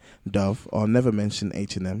mention Dove or never mention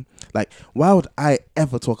H&M, like, why would I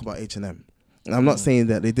ever talk about H&M? And I'm not saying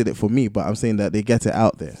that they did it for me, but I'm saying that they get it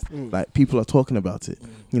out there. Like, people are talking about it,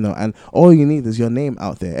 and all you need is your name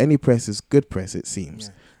out there. Any press is good press, it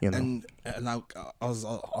seems. And I was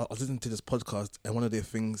listening to this podcast, and one of the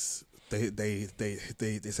things they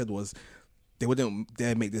said was they wouldn't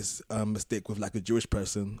dare make this mistake with like a Jewish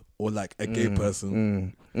person or like a gay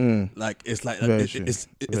person. Like it's like it's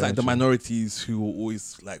like the minorities who will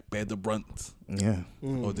always like bear the brunt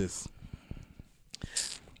of this.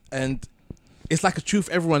 And it's like a truth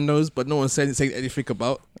everyone knows, but no one's saying anything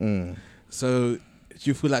about. So do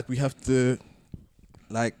you feel like we have to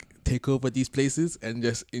like take over these places and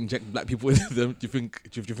just inject black people into them? Do you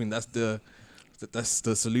think that's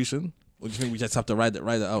the solution, or do you think we just have to ride it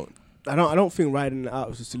out? I don't think riding it out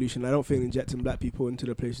is a solution. I don't think injecting black people into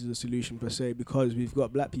the place is a solution per se, because we've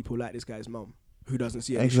got black people like this guy's mum who doesn't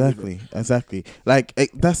see it. Exactly. Like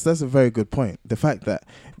that's a very good point. The fact that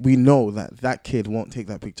we know that kid won't take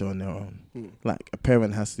that picture on their own. Like, a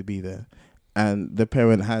parent has to be there, and the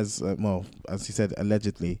parent has, as you said,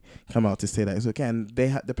 allegedly come out to say that it's okay, and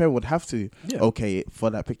the parent would have to okay it for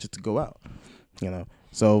that picture to go out.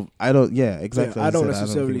 So I don't. Yeah, exactly. I don't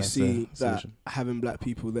necessarily see that having black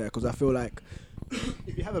people there, because I feel like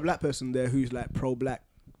if you have a black person there who's like pro-black,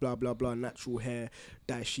 blah blah blah, natural hair,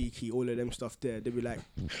 daishiki, all of them stuff there. They'd be like,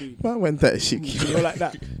 dude, Man went that shit. you know, like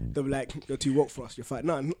that. They'll be like, you're too woke for us. You're fine.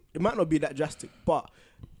 No, it might not be that drastic, but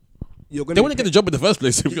you're gonna. They want to get the job in the first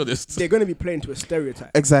place. To be honest, they're going to be playing to a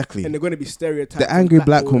stereotype. Exactly. And they're going to be stereotyped. The angry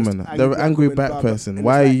black owners, woman, the angry woman, black blah, blah. person. And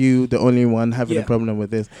Why are it's like, you the only one having Yeah. a problem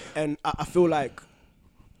with this? And I feel like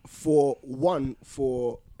for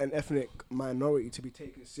an ethnic minority to be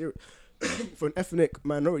taken serious, for an ethnic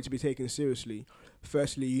minority to be taken seriously,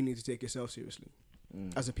 firstly you need to take yourself seriously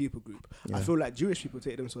as a people group. Yeah. I feel like Jewish people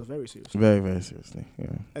take themselves very seriously. Very, very seriously.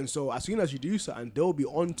 Yeah. And so as soon as you do something, they'll be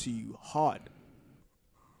onto you hard.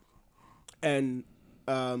 And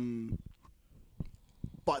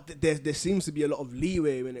but there seems to be a lot of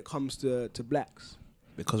leeway when it comes to blacks.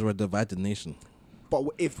 because we're a divided nation. But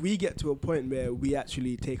if we get to a point where we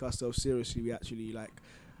actually take ourselves seriously, we actually like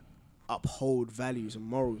uphold values and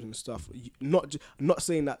morals and stuff. Not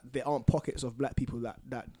saying that there aren't pockets of black people that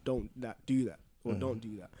do that or don't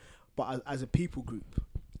do that, but as a people group,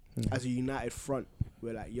 as a united front,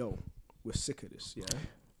 we're like, yo, we're sick of this. Yeah.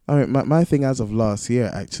 I mean, my thing as of last year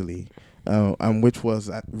actually, and which was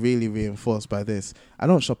really reinforced by this. I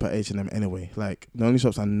don't shop at H&M anyway. Like the only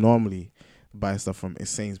shops I normally buy stuff from is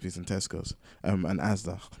Sainsbury's and Tesco's, and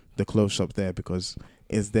Asda, the clothes shop there, because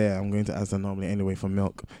it's there. I'm going to Asda normally anyway for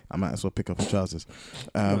milk. I might as well pick up the trousers.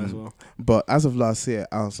 Might as well. But as of last year,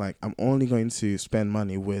 I was like, I'm only going to spend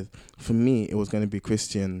money with. For me, it was going to be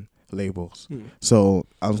Christian labels. So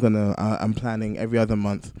I'm planning every other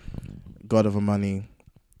month. God over money.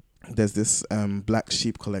 There's this Black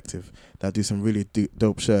Sheep collective that do some really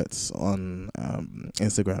dope shirts on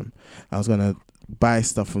Instagram. I was gonna buy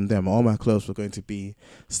stuff from them. All my clothes were going to be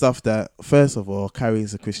stuff that, first of all,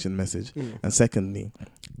 carries a Christian message, and secondly,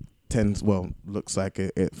 looks like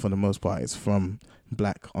it for the most part it's from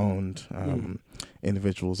black-owned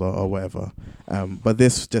individuals or whatever. But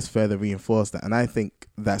this just further reinforced that, and I think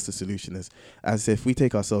that's the solution. Is as if we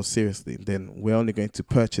take ourselves seriously, then we're only going to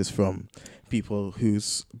purchase from people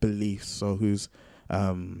whose beliefs or whose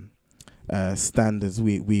standards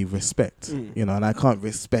we respect, you know, and I can't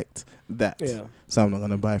respect that, so I'm not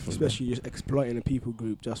going to buy from Especially just exploiting a people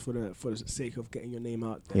group just for the sake of getting your name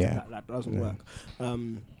out there. That doesn't work.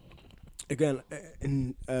 Again,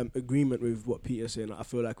 in agreement with what Peter's saying, I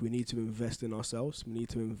feel like we need to invest in ourselves. We need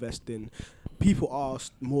to invest in... People are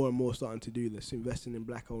more and more starting to do this, investing in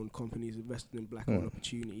black-owned companies, investing in black-owned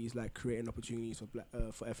opportunities, like creating opportunities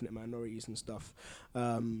for ethnic minorities and stuff.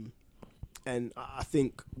 And I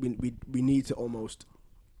think we need to almost...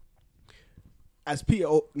 As Peter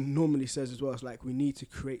normally says as well, it's like we need to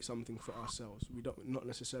create something for ourselves. We not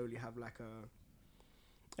necessarily have like a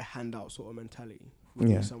handout sort of mentality. We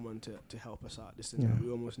need someone to help us out. We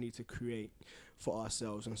almost need to create for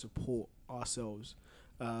ourselves and support ourselves,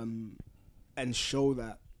 and show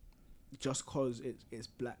that just because it's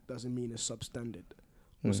black doesn't mean it's substandard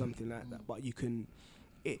or something like that. But you can,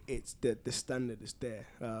 it's the standard is there,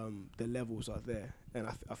 the levels are there, and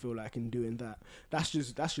I feel like in doing that, that's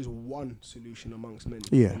just one solution amongst many.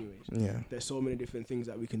 Anyways, there's so many different things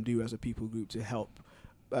that we can do as a people group to help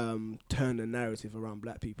turn the narrative around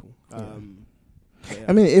black people.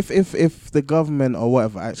 I mean, if the government or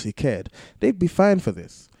whatever actually cared, they'd be fine for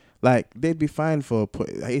this. Like, they'd be fine for...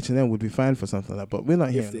 H&M would be fine for something like that, but we're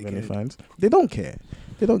not hearing any fines. They don't care.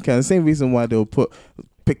 They don't care. The same reason why they'll put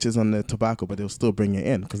pictures on the tobacco, but they'll still bring it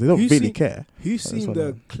in, because they don't really care. Who's seen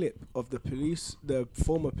the clip of the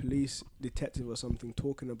former police detective or something,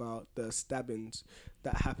 talking about the stabbings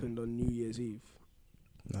that happened on New Year's Eve?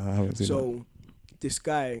 No, I haven't seen that. This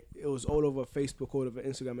guy, it was all over Facebook, all over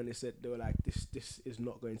Instagram, and they were like, this is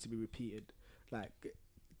not going to be repeated. Like,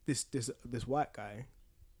 this white guy,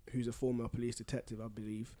 who's a former police detective, I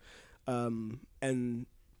believe, and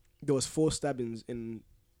there was 4 stabbings in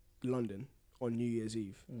London on New Year's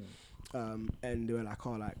Eve, and they were like,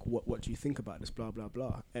 what do you think about this, blah blah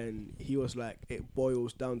blah, and he was like, it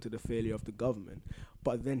boils down to the failure of the government,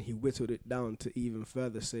 but then he whittled it down to even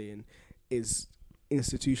further saying, is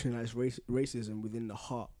institutionalized racism within the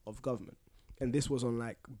heart of government. And this was on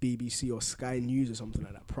like BBC or Sky News or something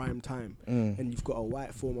like that, prime time. And you've got a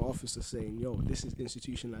white former officer saying, yo, this is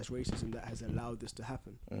institutionalized racism that has allowed this to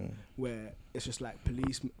happen. Where it's just like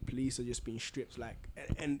police are just being stripped. Like,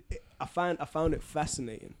 I found it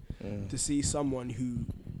fascinating to see someone who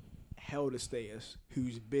held a status,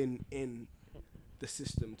 who's been in the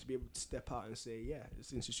system, to be able to step out and say, yeah,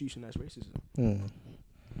 it's institutionalized racism.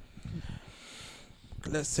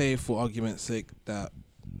 Let's say, for argument's sake, that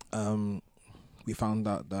we found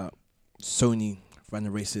out that Sony ran a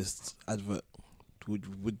racist advert.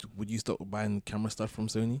 Would you stop buying camera stuff from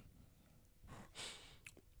Sony?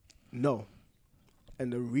 No.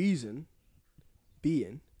 And the reason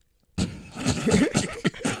being...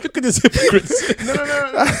 Look at this hypocrites. No.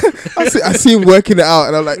 I see him working it out,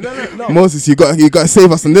 and I'm like, No. Moses, you got to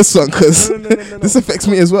save us on this one, because No. this affects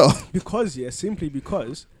me as well. Simply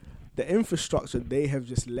because the infrastructure they have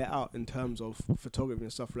just let out in terms of photography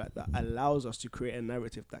and stuff like that allows us to create a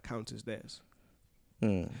narrative that counters theirs.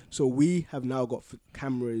 So we have now got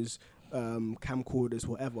cameras, camcorders,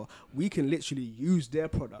 whatever. We can literally use their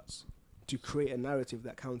products to create a narrative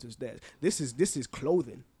that counters theirs. This is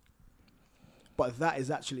clothing. But that is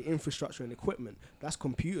actually infrastructure and equipment. That's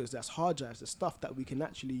computers, that's hard drives, the stuff that we can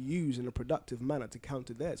actually use in a productive manner to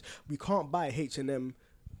counter theirs. We can't buy H&M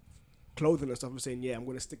clothing and stuff and saying, yeah, I'm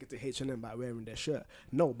going to stick it to H&M by wearing their shirt.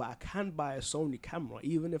 No, but I can buy a Sony camera,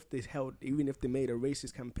 even if they made a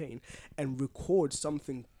racist campaign, and record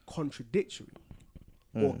something contradictory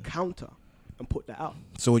or counter and put that out.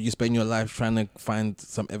 So would you spend your life trying to find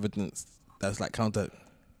some evidence that's like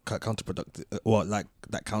counterproductive, or like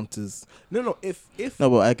that counters? No, if No,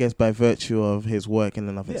 but I guess by virtue of his work in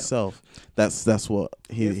and of itself, that's what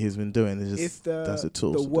he's been doing. It's just, if that's a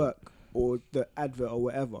tool. the work or the advert or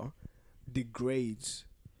whatever degrades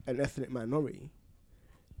an ethnic minority,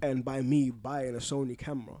 and by me buying a Sony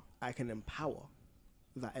camera, I can empower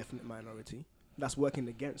that ethnic minority that's working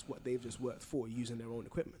against what they've just worked for using their own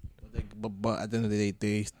equipment. But at the end of the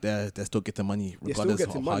day, they're still getting money regardless They're still of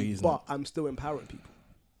getting how money, you use it. but I'm still empowering people.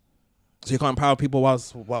 So you can't empower people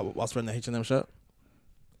whilst wearing the H&M shirt?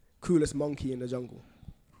 Coolest monkey in the jungle.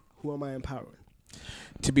 Who am I empowering?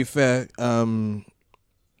 To be fair,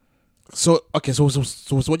 so what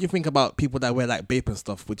do you think about people that wear like Bape and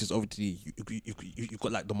stuff, which is obviously you've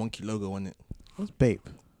got like the monkey logo on it? What's Bape?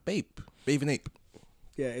 Bape and Ape.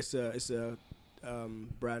 Yeah, it's a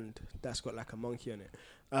brand that's got like a monkey on it.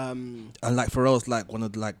 And like Pharrell's like one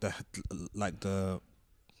of the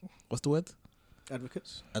what's the word?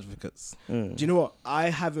 Advocates. Mm. Do you know what? I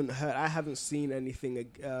haven't seen anything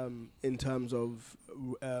in terms of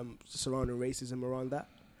surrounding racism around that.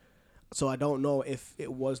 So I don't know if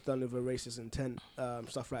it was done with a racist intent,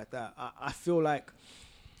 stuff like that. I feel like,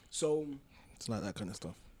 so it's like that kind of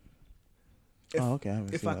stuff. Okay. I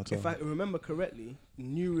haven't seen that at all. If I remember correctly,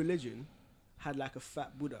 New Religion had like a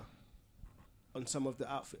fat Buddha on some of the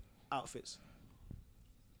outfits.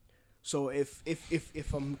 So if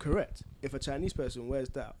I'm correct, if a Chinese person wears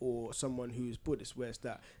that, or someone who's Buddhist wears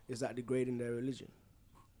that, is that degrading their religion?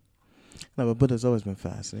 No, but Buddha's always been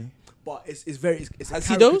fat, hasn't he? But it's Has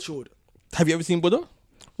he though? caricatured. Have you ever seen Buddha?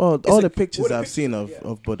 Well, It's all a- the pictures all the I've pictures, seen of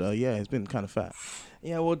yeah. Buddha, yeah, it's been kind of fat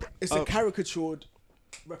Yeah, well, It's a caricatured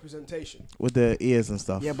representation. with the ears and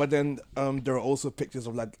stuff. yeah, but then there are also pictures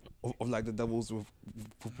of like the devils with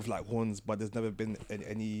like horns, but there's never been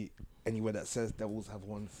anywhere that says devils have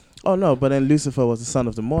horns. Oh no, but then Lucifer was the son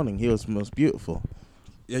of the morning. He was most beautiful.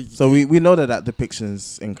 Yeah, So we know that depiction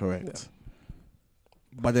is incorrect.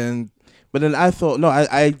 but then But then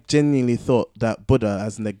I genuinely thought that Buddha,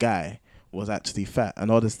 as in the guy, was actually fat, and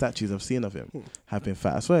all the statues I've seen of him have been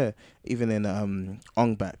fat. I swear, even in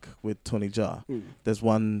Ong Bak with Tony Jaa, there's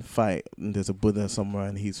one fight and there's a Buddha somewhere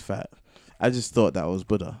and he's fat. I just thought that was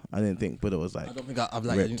Buddha. I didn't think Buddha was like I don't think I've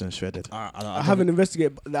like ripped and shredded. I haven't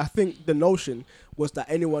investigated, but I think the notion was that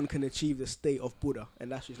anyone can achieve the state of Buddha,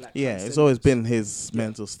 and that's just like Yeah, it's always been his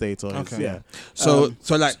mental state or his, Okay. yeah. So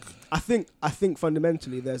like I think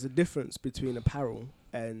fundamentally there's a difference between apparel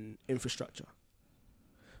and infrastructure.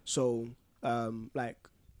 So like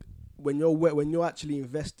when you're actually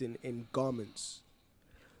investing in garments,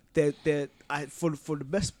 for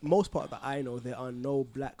the most part that I know, there are no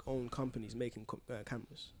black-owned companies making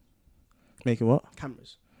cameras. Making what?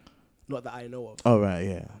 Cameras, not that I know of. Oh right,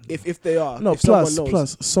 yeah. If they are, No, if someone knows,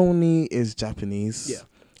 plus Sony is Japanese.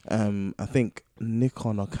 Yeah. I think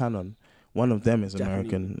Nikon or Canon, one of them is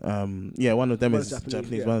Japanese. American. Yeah, one of them One is is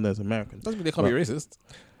Japanese, yeah. one of them is American. doesn't mean they can't be racist.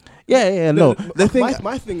 Yeah, no. The thing,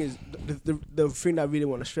 my thing is the thing I really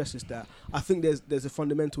want to stress is that I think there's a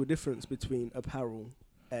fundamental difference between apparel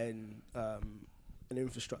and an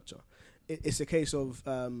infrastructure. It's a case of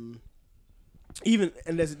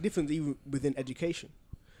there's a difference even within education.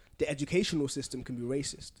 The educational system can be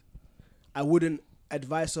racist. I wouldn't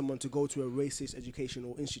advise someone to go to a racist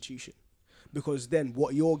educational institution, because then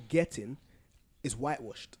what you're getting is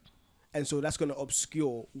whitewashed. And so that's going to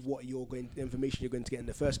obscure the information you're going to get in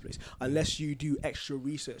the first place, unless you do extra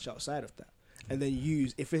research outside of that. And then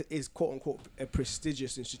if it is quote unquote a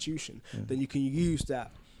prestigious institution, then you can use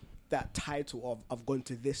that title of I've gone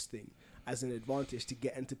to this thing as an advantage to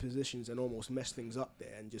get into positions and almost mess things up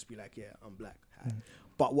there and just be like, yeah, I'm black.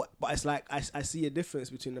 But it's like I see a difference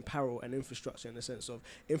between apparel and infrastructure in the sense of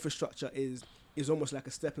infrastructure is almost like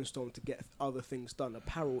a stepping stone to get other things done.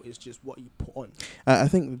 Apparel is just what you put on. I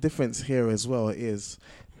think the difference here as well is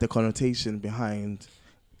the connotation behind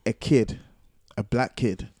a black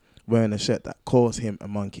kid wearing a shirt that calls him a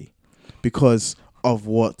monkey because of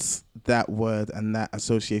what that word and that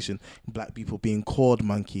association, black people being called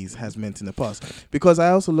monkeys, has meant in the past. Because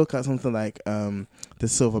I also look at something like the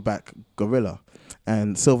silverback gorilla.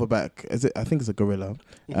 And silverback, I think it's a gorilla,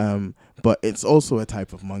 but it's also a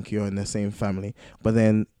type of monkey or in the same family. But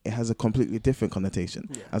then it has a completely different connotation.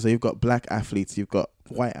 Yeah. And so you've got black athletes, you've got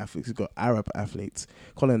white athletes, you've got Arab athletes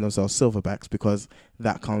calling themselves silverbacks because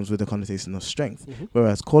that comes with the connotation of strength. Mm-hmm.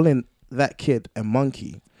 Whereas calling that kid a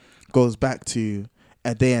monkey goes back to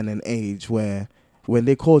a day and an age where when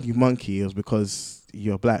they called you monkey, it was because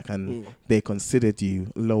you're black and they considered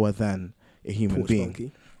you lower than a human being.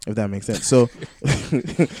 Monkey. If that makes sense. So,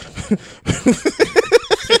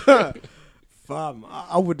 fam,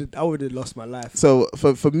 I would have lost my life. So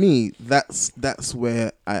for me, that's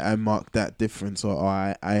where I mark that difference, or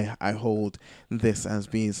I hold this as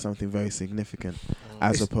being something very significant,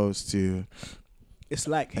 as opposed to. It's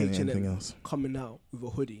like anything H&M else coming out with a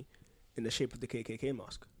hoodie in the shape of the KKK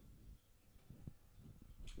mask.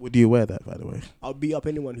 Would you wear that, by the way? I'll beat up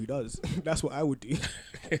anyone who does. That's what I would do.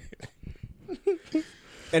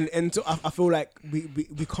 And so I feel like we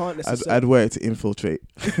can't necessarily. I'd wear it to infiltrate,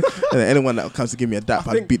 and anyone that comes to give me a dap,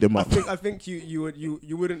 I'd beat them up. I think you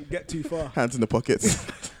wouldn't get too far. Hands in the pockets.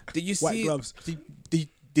 Did you White see? gloves.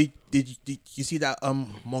 Did you see that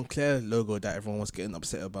Moncler logo that everyone was getting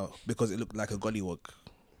upset about because it looked like a gollywog?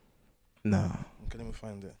 No. Okay, let me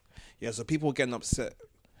find it. Yeah, so people were getting upset.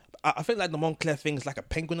 I think like the Moncler thing is like a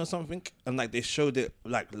penguin or something, and like they showed it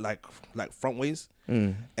like front ways,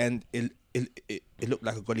 and it looked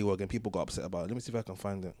like a gollywog, and people got upset about it. Let me see if I can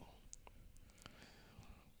find it.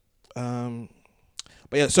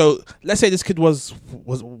 But yeah, so let's say this kid was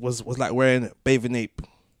like wearing bathing ape,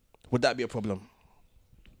 would that be a problem?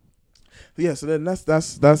 Yeah, so then that's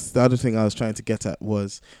the other thing I was trying to get at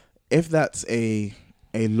was if that's a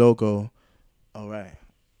logo, all right.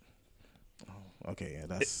 Okay, yeah,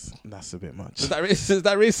 that's a bit much. Is that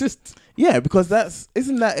racist? Yeah, because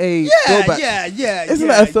isn't that a throwback? Isn't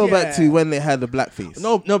that a throwback to when they had the blackface?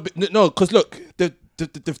 No, because look, the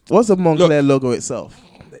what's the Moncler logo itself?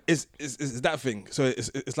 Is that thing? So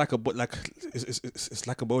it's like it's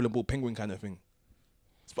like a bowling ball penguin kind of thing.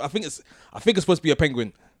 I think it's supposed to be a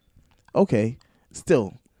penguin. Okay,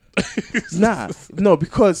 still. No,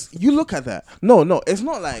 because you look at that. No, it's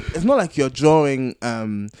not like you're drawing.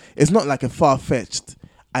 It's not like a far-fetched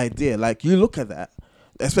idea. Like you look at that,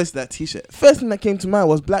 especially that T-shirt. First thing that came to mind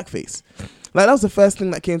was blackface. Like that was the first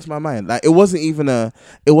thing that came to my mind. Like it wasn't even a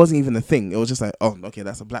thing. It was just like, oh, okay,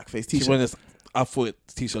 that's a blackface T-shirt. To be honest, I thought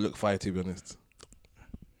T-shirt looked fire. To be honest,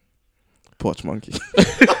 porch monkey.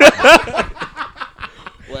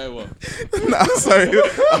 Whatever. Nah, sorry.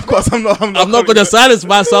 Of course, I'm not going to silence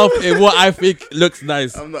myself in what I think looks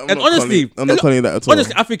nice. I'm not calling it that at all.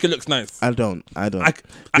 Honestly, I think it looks nice. I don't. I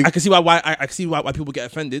can see why I can see why people get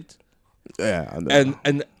offended. Yeah,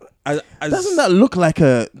 and doesn't that look like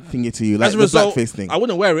a thingy to you, like the blackface thing? I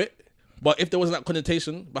wouldn't wear it. But if there wasn't that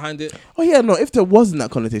connotation behind it... Oh, yeah, no, if there wasn't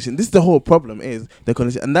that connotation, this is the whole problem, is the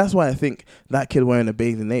connotation. And that's why I think that kid wearing a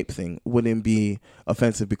bathing ape thing wouldn't be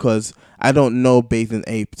offensive, because I don't know bathing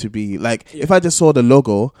ape to be... Like, if I just saw the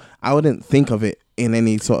logo, I wouldn't think of it in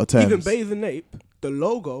any sort of terms. Even bathing ape, the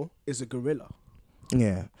logo is a gorilla.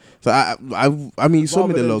 Yeah. So, I mean, you showed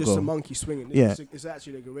me the logo. Just a monkey swinging. Yeah. It's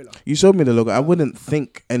actually a gorilla. You showed me the logo. I wouldn't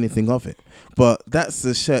think anything of it. But that's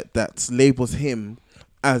the shirt that labels him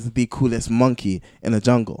as the coolest monkey in the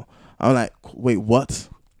jungle. I'm like, wait, what?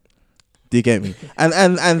 Do you get me? and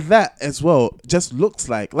that as well just looks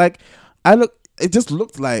like it just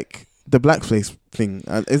looked like the blackface thing.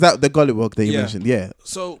 Is that the gollywog that you mentioned? Yeah.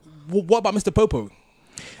 So what about Mr. Popo?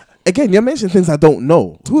 Again, you're mentioning things I don't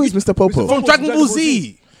know. Who is Mr. Popo? From Dragon Ball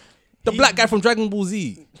Z. The black guy from Dragon Ball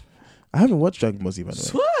Z. I haven't watched Dragon Ball Z, by the way.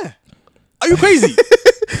 Swear. Are you crazy?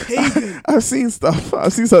 I've seen stuff.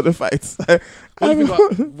 I've seen some of the fights.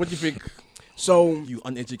 What do you think? So you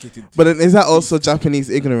uneducated. But then, is that also Japanese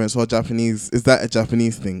ignorance or Japanese? Is that a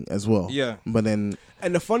Japanese thing as well? Yeah. But then,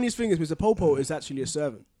 and the funniest thing is, Mr. Popo is actually a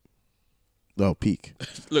servant. Oh, peak.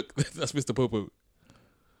 Look, that's Mr. Popo.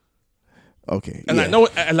 Okay. And like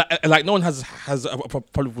no one has a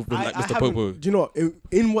problem with like Mr. Popo. Do you know what?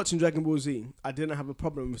 In watching Dragon Ball Z, I didn't have a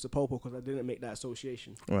problem with Mr. Popo because I didn't make that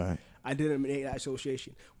association. Right. I didn't make that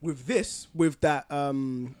association with that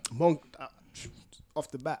monk off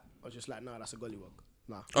the bat. I was just like, nah, that's a gollywog.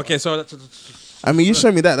 Nah. Okay, so I mean, you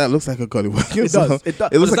show me that. That looks like a gollywog. It does. It does.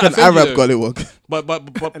 It looks Does like that an offend Arab you? gollywog. but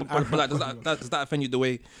like, does that offend you the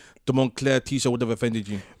way the Montclair T-shirt would have offended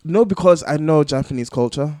you? No, because I know Japanese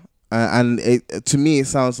culture, and to me it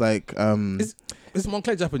sounds like Is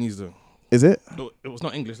Montclair Japanese though? Is it? No, it was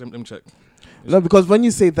not English. Let me check. No, because when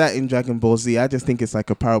you say that in Dragon Ball Z, I just think it's like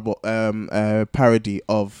a parody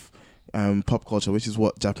of pop culture, which is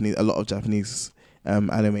what a lot of Japanese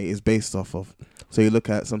anime is based off of. So you look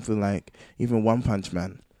at something like even One Punch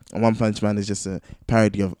Man, and One Punch Man is just a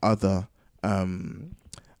parody of other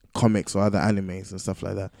comics or other animes and stuff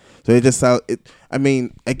like that. So it just sounds. I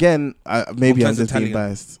mean, again, maybe I'm just being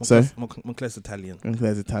biased. So Montclair's Italian.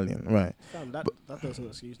 Montclair's Italian, right? Damn, that doesn't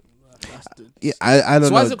excuse. Yeah, I don't know.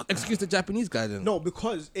 So why does it excuse the Japanese guy then? No,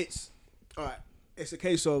 because it's all right. It's a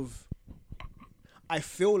case of I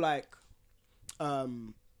feel like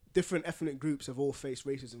different ethnic groups have all faced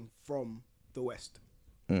racism from the West.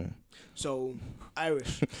 So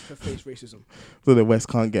Irish have faced racism. So the West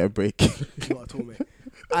can't get a break. Not at all, mate.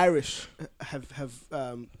 Irish have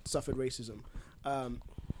suffered racism. Have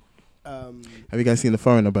you guys seen The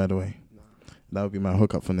Foreigner, by the way? Nah. That would be my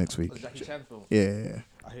hookup for next week. Jackie Chan film. Yeah.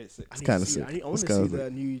 I hear it's sick. It's kind of sick. I want to see the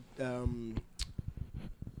new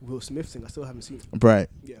Will Smith thing. I still haven't seen it. Bright.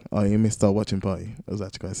 Yeah. Oh, you missed our watching party. It was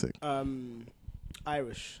actually quite sick.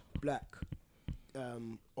 Irish, Black,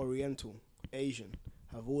 Oriental, Asian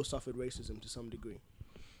have all suffered racism to some degree.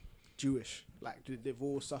 Jewish, like they've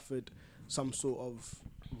all suffered some sort of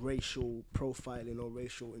racial profiling or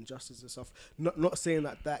racial injustice and stuff. Not saying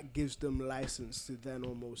that gives them license to then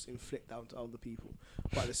almost inflict that onto other people,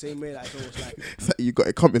 but the same way that it's almost like So you got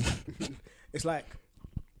it coming. it's like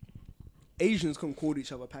Asians can call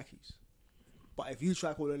each other Pakis, but if you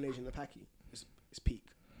try calling an Asian a Paki, it's peak.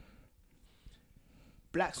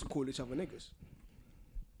 Blacks can call each other niggas,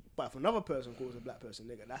 but if another person calls a black person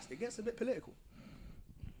nigga, it gets a bit political,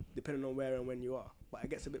 depending on where and when you are. But it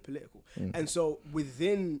gets a bit political. And so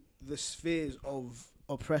within the spheres of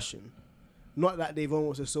oppression, not that they've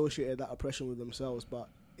almost associated that oppression with themselves, but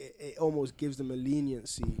it almost gives them a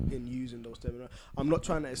leniency in using those terms. I'm not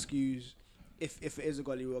trying to excuse if it is a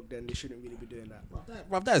gollywog, then they shouldn't really be doing that.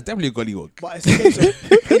 Bruv, that is definitely a gollywog. But it's a case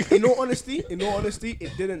of, in all honesty,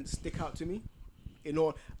 it didn't stick out to me.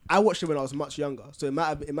 I watched it when I was much younger, so it might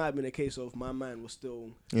have been a case of my mind was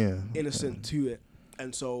still innocent to it,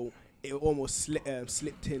 and so it almost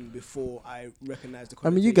slipped in before I recognized the.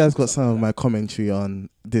 I mean, you guys got some of my commentary on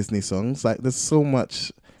Disney songs. Like, there's so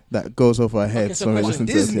much that goes over our heads so when we question,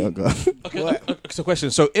 listen to this younger. Okay, so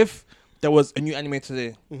question. So if there was a new anime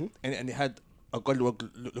today and it had a gollywog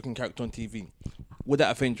looking character on TV, would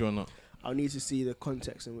that offend you or not? I'll need to see the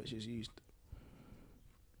context in which it's used.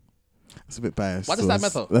 That's a bit biased. Why does that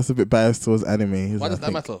matter? That's a bit biased towards anime. Why does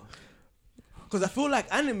that matter? Because I feel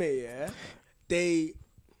like anime, they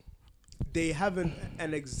have an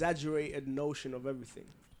exaggerated notion of everything.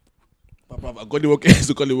 But brother, a gollywog is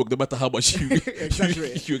a gollywog, no matter how much you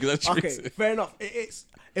exaggerate. you exaggerate. Okay, fair enough.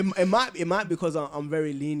 It might be because I'm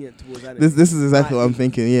very lenient towards anime. This is exactly what I'm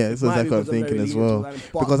thinking. Yeah, this is exactly what I'm because I'm thinking very as lenient well. towards anime,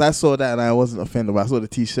 but Because I saw that and I wasn't offended, but I saw the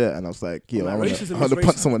T-shirt and I was like, yo, Like, I want racism to is punch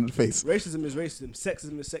racism. someone in the face. Racism is racism.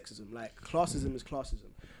 Sexism is sexism. Like classism is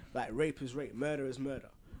classism. Like rape is rape. Murder is murder.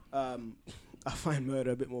 I find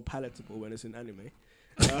murder a bit more palatable when it's in anime.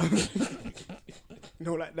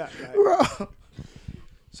 Like that. Like,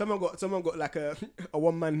 someone got like a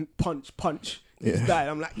one man punch. He's died.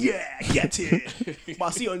 I'm like, yeah, get it. But I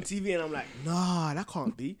see it on TV and I'm like, nah, that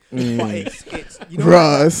can't be. But it's you know,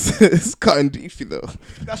 Bruh, it's cutting deep, though.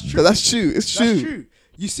 that's true. But that's true. It's true. That's true.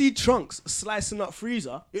 You see Trunks slicing up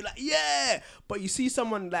Frieza, you're like, yeah. But you see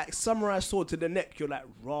someone like samurai sword to the neck, you're like,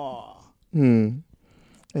 raw.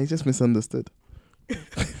 He just misunderstood.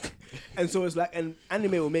 And so it's like, and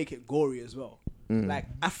anime will make it gory as well. Like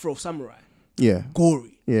Afro Samurai, Yeah.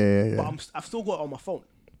 gory. Yeah. But I've still got it on my phone.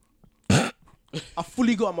 I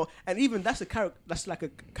fully got it on my, and even that's like a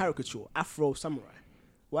caricature, Afro Samurai.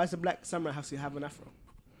 Why does the black samurai have to have an afro?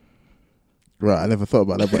 Right, I never thought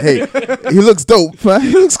about that, but hey, he looks dope, man.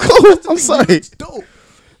 He looks cool. I'm sorry. He looks dope.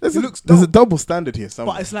 There's a double standard here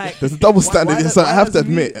somewhere. But it's like, there's a double standard here, so I have to does he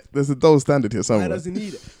need admit, it? there's a double standard here Why somewhere. does he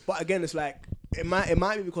need it? But again, it's like, it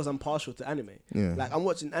might be because I'm partial to anime. Yeah. Like, I'm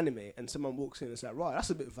watching anime and someone walks in and it's like, right,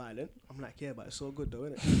 that's a bit violent. I'm like, yeah, but it's so good though,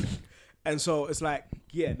 isn't it? And so it's like,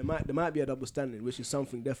 yeah, there might be a double standard, which is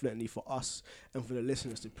something definitely for us and for the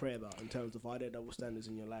listeners to pray about in terms of are there double standards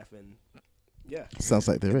in your life. And yeah, Sounds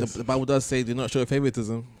like there is. The Bible does say do not show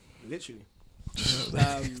favoritism. literally.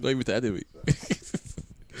 Not even to anime.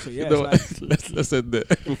 So yeah, You know it's what? like, let's end there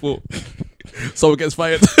before someone gets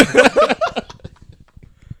fired.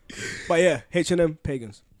 But yeah, H&M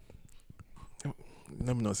pagans.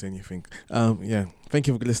 Let me not say anything. Yeah. Thank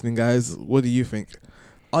you for listening, guys. What do you think?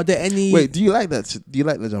 Are there any? Wait, do you like that? Do you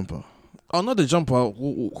like the jumper? Oh, not the jumper.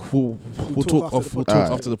 We'll talk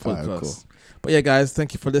after the podcast. Alright, cool. But yeah, guys,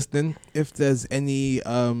 thank you for listening. If there's any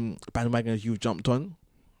bandwagons you've jumped on,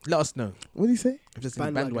 let us know. What do you say? If there's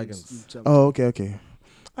any bandwagons. Oh, okay.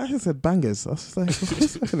 I just said bangers. I was like,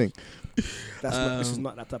 what's happening? This is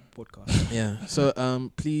not that type of podcast. Yeah. So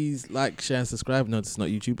please like, share, and subscribe. No, this is not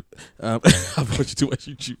YouTube. I've watched too much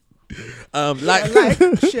YouTube. Like,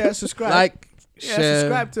 share, subscribe. Like, share, share,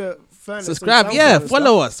 subscribe to Furnace. subscribe. and Yeah, SoundCloud and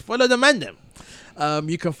follow us. Follow the man them.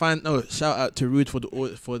 You can find. Shout out to Rude for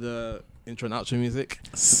the intro and outro music.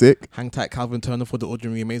 Sick. Hang tight, Calvin Turner for the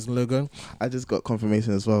Ordinary Amazing logo. I just got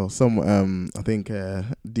confirmation as well. I think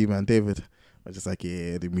D-Man David was just like,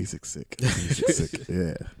 yeah, the music's sick. The music's sick.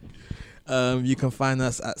 Yeah. You can find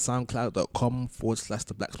us at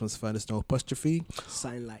soundcloud.com/The Blacksmith's Furnace, no apostrophe.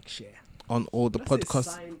 Sign, like, share. On all the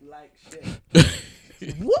podcasts. Sign, like, share.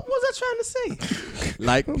 What was I trying to say?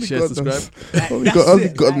 Like, share, God subscribe. Only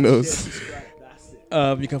God knows. Share, subscribe, that's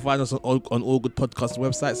it. You can find us on all good podcast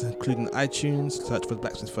websites, including iTunes. Search for The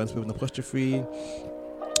Blacksmith's Furnace with an apostrophe.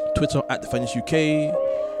 Twitter at The Furnace UK.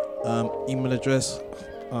 Email address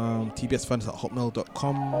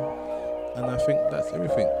tbsfurnace@hotmail.com. And I think that's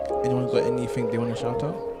everything. Anyone got anything they want to shout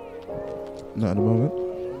out? Not at the moment.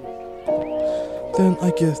 Then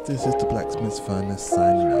I guess this is The Blacksmith's Furnace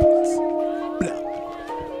signing out.